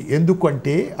ఒకడిని.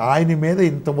 ఎందుకంటే ఆయన మీద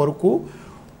ఇంతవరకు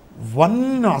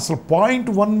అసలు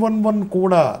 0.111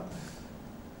 కూడా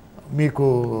మీకు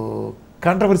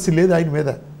కాంట్రవర్సీ లేదు ఆయన మీద.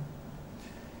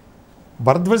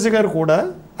 భరద్వాజ గారు కూడా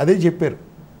అదే చెప్పారు,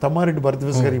 తమ్మారెడ్డి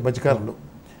భరద్వాజ గారు ఈ మధ్యకాలంలో.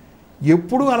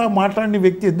 ఎప్పుడు అలా మాట్లాడిన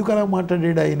వ్యక్తి ఎందుకు అలా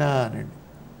మాట్లాడాడు ఆయన అని.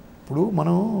 ఇప్పుడు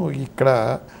మనం ఇక్కడ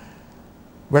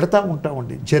వెళతా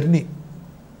ఉంటామండి జర్నీ.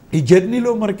 ఈ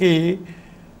జర్నీలో మనకి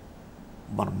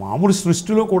మన మామూలు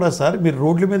సృష్టిలో కూడా సార్ మీరు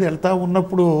రోడ్ల మీద వెళ్తూ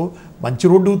ఉన్నప్పుడు మంచి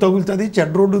రోడ్డు తగులుతుంది,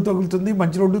 చెడ్డ రోడ్డు తగులుతుంది,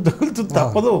 మంచి రోడ్డు తగులుతుంది,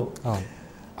 తప్పదు.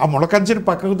 ఆ ముళ్ళకంచెని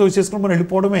పక్కకు తోసేసుకుని మనం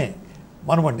వెళ్ళిపోవడమే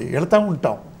మనమండి, వెళ్తూ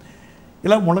ఉంటాం.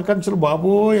 ఇలా ముళ్ళకంచెలు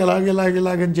బాబో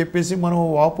ఎలాగని చెప్పేసి మనం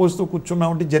వాపోస్తూ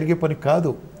కూర్చున్నామంటే జరిగే పని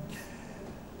కాదు.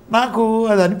 నాకు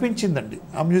అది అనిపించిందండి,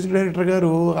 ఆ మ్యూజిక్ డైరెక్టర్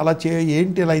గారు అలా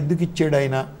ఏంటి అలా ఎందుకు ఇచ్చాడు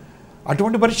ఆయన.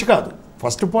 అటువంటి మనిషి కాదు.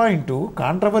 ఫస్ట్ పాయింట్,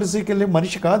 కాంట్రవర్సీకి వెళ్ళే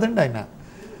మనిషి కాదండి ఆయన.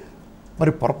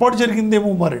 మరి పొరపాటు జరిగిందేమో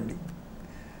మరండి.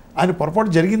 ఆయన పొరపాటు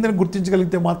జరిగిందని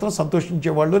గుర్తించగలిగితే మాత్రం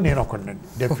సంతోషించేవాళ్ళు నేను ఒకడినండి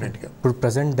డెఫినెట్గా. ఇప్పుడు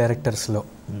ప్రజెంట్ డైరెక్టర్స్లో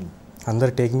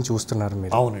అందరు టేకింగ్ చూస్తున్నారు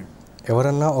మీరు. అవునండి.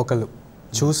 ఎవరన్నా ఒకళ్ళు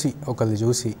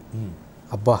చూసి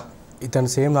అబ్బా ఇతను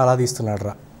సేమ్ అలా తీస్తున్నాడు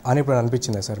రా అని ఇప్పుడు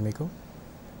అనిపించిందా సార్ మీకు?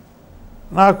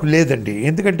 నాకు లేదండి.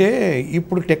 ఎందుకంటే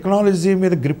ఇప్పుడు టెక్నాలజీ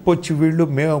మీద గ్రిప్ వచ్చి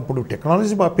మేము ఇప్పుడు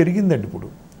టెక్నాలజీ బాగా పెరిగిందండి ఇప్పుడు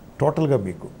టోటల్గా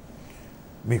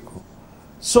మీకు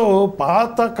సో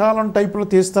పాతకాలం టైప్లో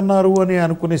తీస్తున్నారు అని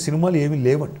అనుకునే సినిమాలు ఏమీ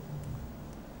లేవండి.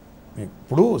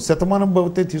 ఇప్పుడు శతమానం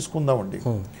భవతి తీసుకుందామండి.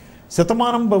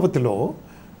 శతమానం భవతిలో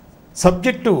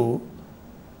సబ్జెక్టు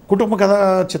కుటుంబ కథా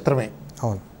చిత్రమే.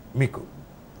 అవును. మీకు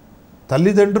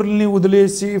తల్లిదండ్రుల్ని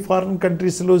వదిలేసి ఫారిన్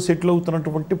కంట్రీస్లో సెటిల్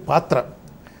అవుతున్నటువంటి పాత్ర.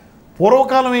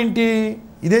 పూర్వకాలం ఏంటి,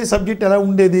 ఇదే సబ్జెక్ట్ ఎలా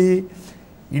ఉండేది,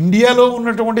 ఇండియాలో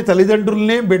ఉన్నటువంటి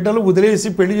తల్లిదండ్రులనే బిడ్డలు వదిలేసి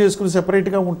పెళ్లి చేసుకుని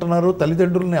సెపరేట్గా ఉంటున్నారు,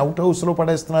 తల్లిదండ్రులని అవుట్ హౌస్లో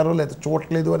పడేస్తున్నారు లేదా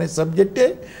చూడట్లేదు అనే సబ్జెక్టే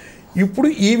ఇప్పుడు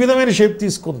ఈ విధమైన షేప్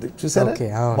తీసుకుంది. చూసారా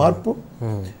మార్పు.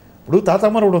 ఇప్పుడు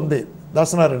తాతమ్మరుడు ఉంది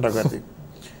దాసనారాయణరావు గారిది.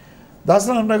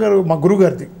 దాసనారాయణరావు గారు మా గురువు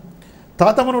గారిది.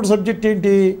 తాతమ్మరుడు సబ్జెక్ట్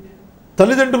ఏంటి,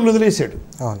 తల్లిదండ్రులు వదిలేశాడు,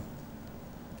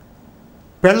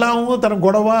 పెళ్ళాము తన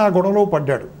ఆ గొడవలో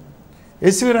పడ్డాడు.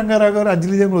 ఎస్వి రంగారావు గారు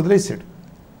అంజలిదేవిని వదిలేశాడు.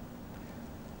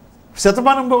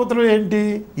 శతమానం భవతిలో ఏంటి,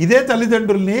 ఇదే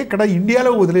తల్లిదండ్రుల్ని ఇక్కడ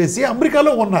ఇండియాలో వదిలేసి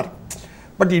అమెరికాలో ఉన్నారు,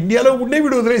 బట్ ఇండియాలో ఉండే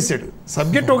వీడు వదిలేశాడు.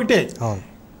 సబ్జెక్ట్ ఒకటే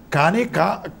కానీ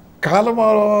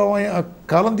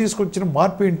కాలం తీసుకొచ్చిన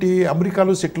మార్పు ఏంటి,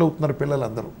 అమెరికాలో సెటిల్ అవుతున్నారు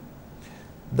పిల్లలందరూ.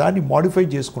 దాన్ని మాడిఫై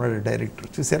చేసుకున్నాడు డైరెక్టర్.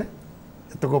 చూసారా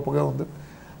ఎంత గొప్పగా ఉందో.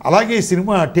 అలాగే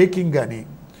సినిమా టేకింగ్ కానీ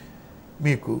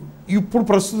మీకు ఇప్పుడు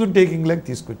ప్రస్తుతం టేకింగ్లాగా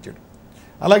తీసుకొచ్చాడు.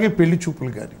 అలాగే పెళ్లి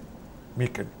చూపులు కానీ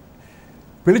మీకండి.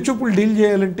 పెళ్లి చూపులు డీల్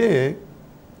చేయాలంటే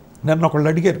నన్ను ఒకళ్ళు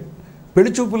అడిగారు,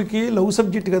 పెళ్లి చూపులకి లవ్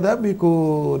సబ్జెక్ట్ కదా మీకు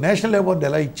నేషనల్ అవార్డు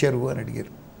ఎలా ఇచ్చారు అని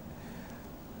అడిగారు.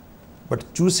 బట్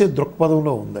చూసే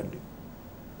దృక్పథంలో ఉందండి.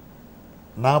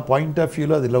 నా పాయింట్ ఆఫ్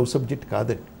వ్యూలో అది లవ్ సబ్జెక్ట్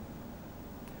కాదండి.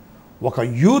 ఒక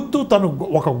యూత్ తను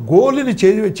ఒక గోల్ని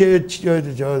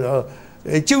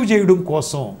అచీవ్ చేయడం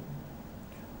కోసం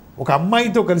ఒక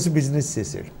అమ్మాయితో కలిసి బిజినెస్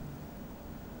చేశాడు.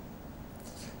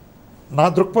 నా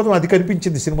దృక్పథం అది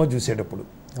కనిపించింది సినిమా చూసేటప్పుడు.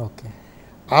 ఓకే.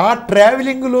 ఆ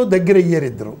ట్రావెలింగ్లో దగ్గర అయ్యారు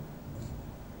ఇద్దరు.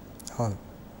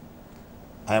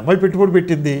 ఆ అమ్మాయి పెట్టుబడి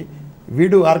పెట్టింది,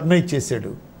 వీడు ఆర్గనైజ్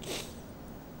చేశాడు,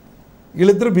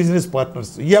 వీళ్ళిద్దరు బిజినెస్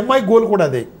పార్ట్నర్స్. ఈ అమ్మాయి గోల్ కూడా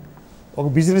అదే, ఒక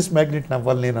బిజినెస్ మ్యాగ్నెట్ని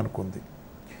అవ్వాలి నేను అనుకుంది.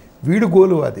 వీడు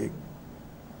గోలు అదే.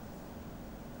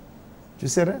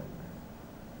 చూసారా.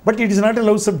 But it is not a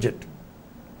love subject.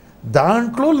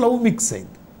 దాంట్లో లవ్ మిక్స్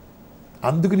అయింది,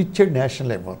 అందుకని ఇచ్చాడు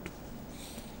నేషనల్ అవార్డు.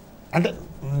 అంటే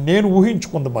నేను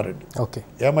ఊహించుకుంది మరండి. ఓకే.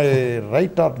 ఏమై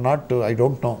right are not I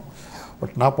don't know,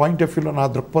 but నా పాయింట్ ఆఫ్ వ్యూలో నా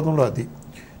దృక్పథంలో అది.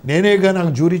 నేనేగా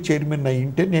నాకు జ్యూరీ చైర్మన్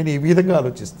అయ్యింటే నేను ఈ విధంగా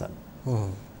ఆలోచిస్తాను.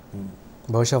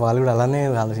 బహుశా వాళ్ళు కూడా అలానే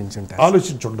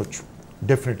ఆలోచించుండొచ్చు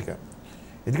డెఫినెట్గా.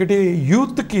 ఎందుకంటే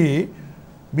యూత్కి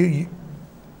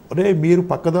మీరు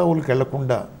పక్కదావులకు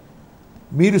వెళ్లకుండా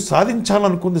మీరు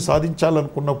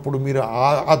సాధించాలనుకున్నప్పుడు మీరు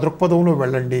ఆ దృక్పథంలో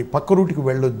వెళ్ళండి, పక్క రూట్కి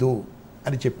వెళ్ళొద్దు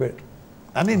అని చెప్పారు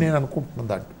అని నేను అనుకుంటున్నాను.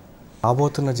 దాంట్లో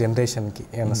రాబోతున్న జనరేషన్కి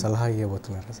ఏమైనా సలహా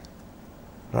ఇవ్వబోతున్నారా సార్?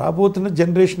 రాబోతున్న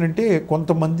జనరేషన్ అంటే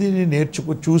కొంతమందిని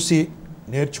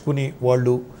నేర్చుకుని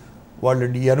వాళ్ళు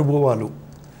ఈ అనుభవాలు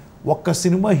ఒక్క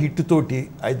సినిమా హిట్ తోటి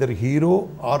either hero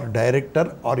or director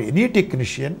or any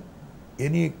technician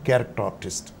any character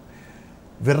artist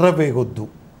విర్రవేగొద్దు.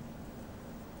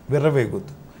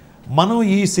 మనం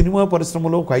ఈ సినిమా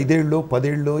పరిశ్రమలో ఒక 5 ఏళ్ళో 10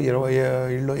 ఏళ్ళో 20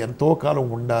 ఏళ్ళో ఎంతో కాలం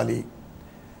ఉండాలి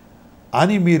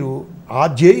అని మీరు ఆ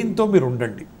జేయంతో మీరు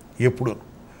ఉండండి ఎప్పుడు.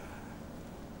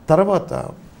 తర్వాత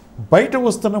బయట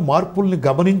వస్తున్న మార్పుల్ని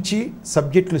గమనించి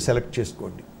సబ్జెక్టులు సెలెక్ట్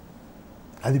చేసుకోండి,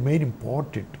 అది మెయిన్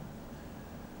ఇంపార్టెంట్.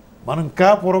 మనం ఇంకా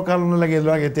పూర్వకాలంలో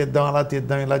ఇలాగే తీద్దాం, అలా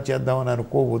తీద్దాం, ఇలా చేద్దాం అని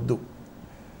అనుకోవద్దు.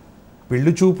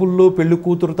 పెళ్లి చూపుల్లో పెళ్లి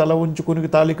కూతురు తల ఉంచుకుని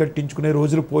తాళి కట్టించుకునే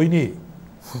రోజులు పోయినాయి.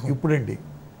 ఇప్పుడండి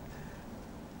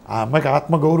ఆ అమ్మాయికి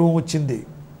ఆత్మగౌరవం వచ్చింది,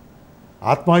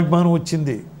 ఆత్మాభిమానం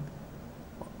వచ్చింది.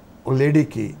 ఓ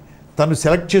లేడీకి తను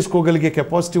సెలెక్ట్ చేసుకోగలిగే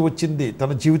కెపాసిటీ వచ్చింది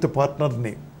తన జీవిత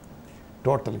పార్ట్నర్ని.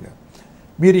 టోటల్గా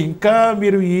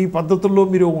మీరు ఈ పద్ధతుల్లో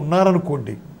మీరు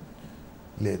ఉన్నారనుకోండి,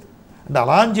 లేదు అంటే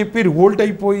అలా అని చెప్పి రివోల్ట్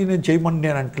అయిపోయి నేను చేయమని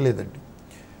నేను అంటలేదండి.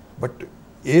 బట్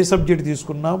ఏ సబ్జెక్ట్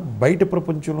తీసుకున్నా బయట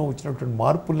ప్రపంచంలో వచ్చినటువంటి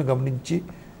మార్పుల్ని గమనించి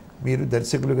మీరు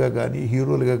దర్శకులుగా కానీ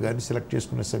హీరోలుగా కానీ సెలెక్ట్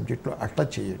చేసుకునే సబ్జెక్టులో అట్లా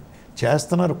చేయండి.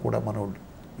 చేస్తున్నారు కూడా మనోళ్ళు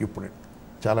ఇప్పుడు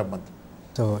చాలామంది.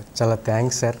 సో చాలా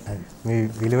థ్యాంక్స్ సార్, మీ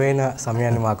విలువైన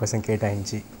సమయాన్ని మా కోసం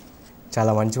కేటాయించి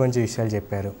చాలా మంచి మంచి విషయాలు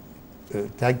చెప్పారు.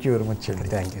 థ్యాంక్ యూ వెరీ మచ్ అండి.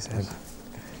 Thank you sir.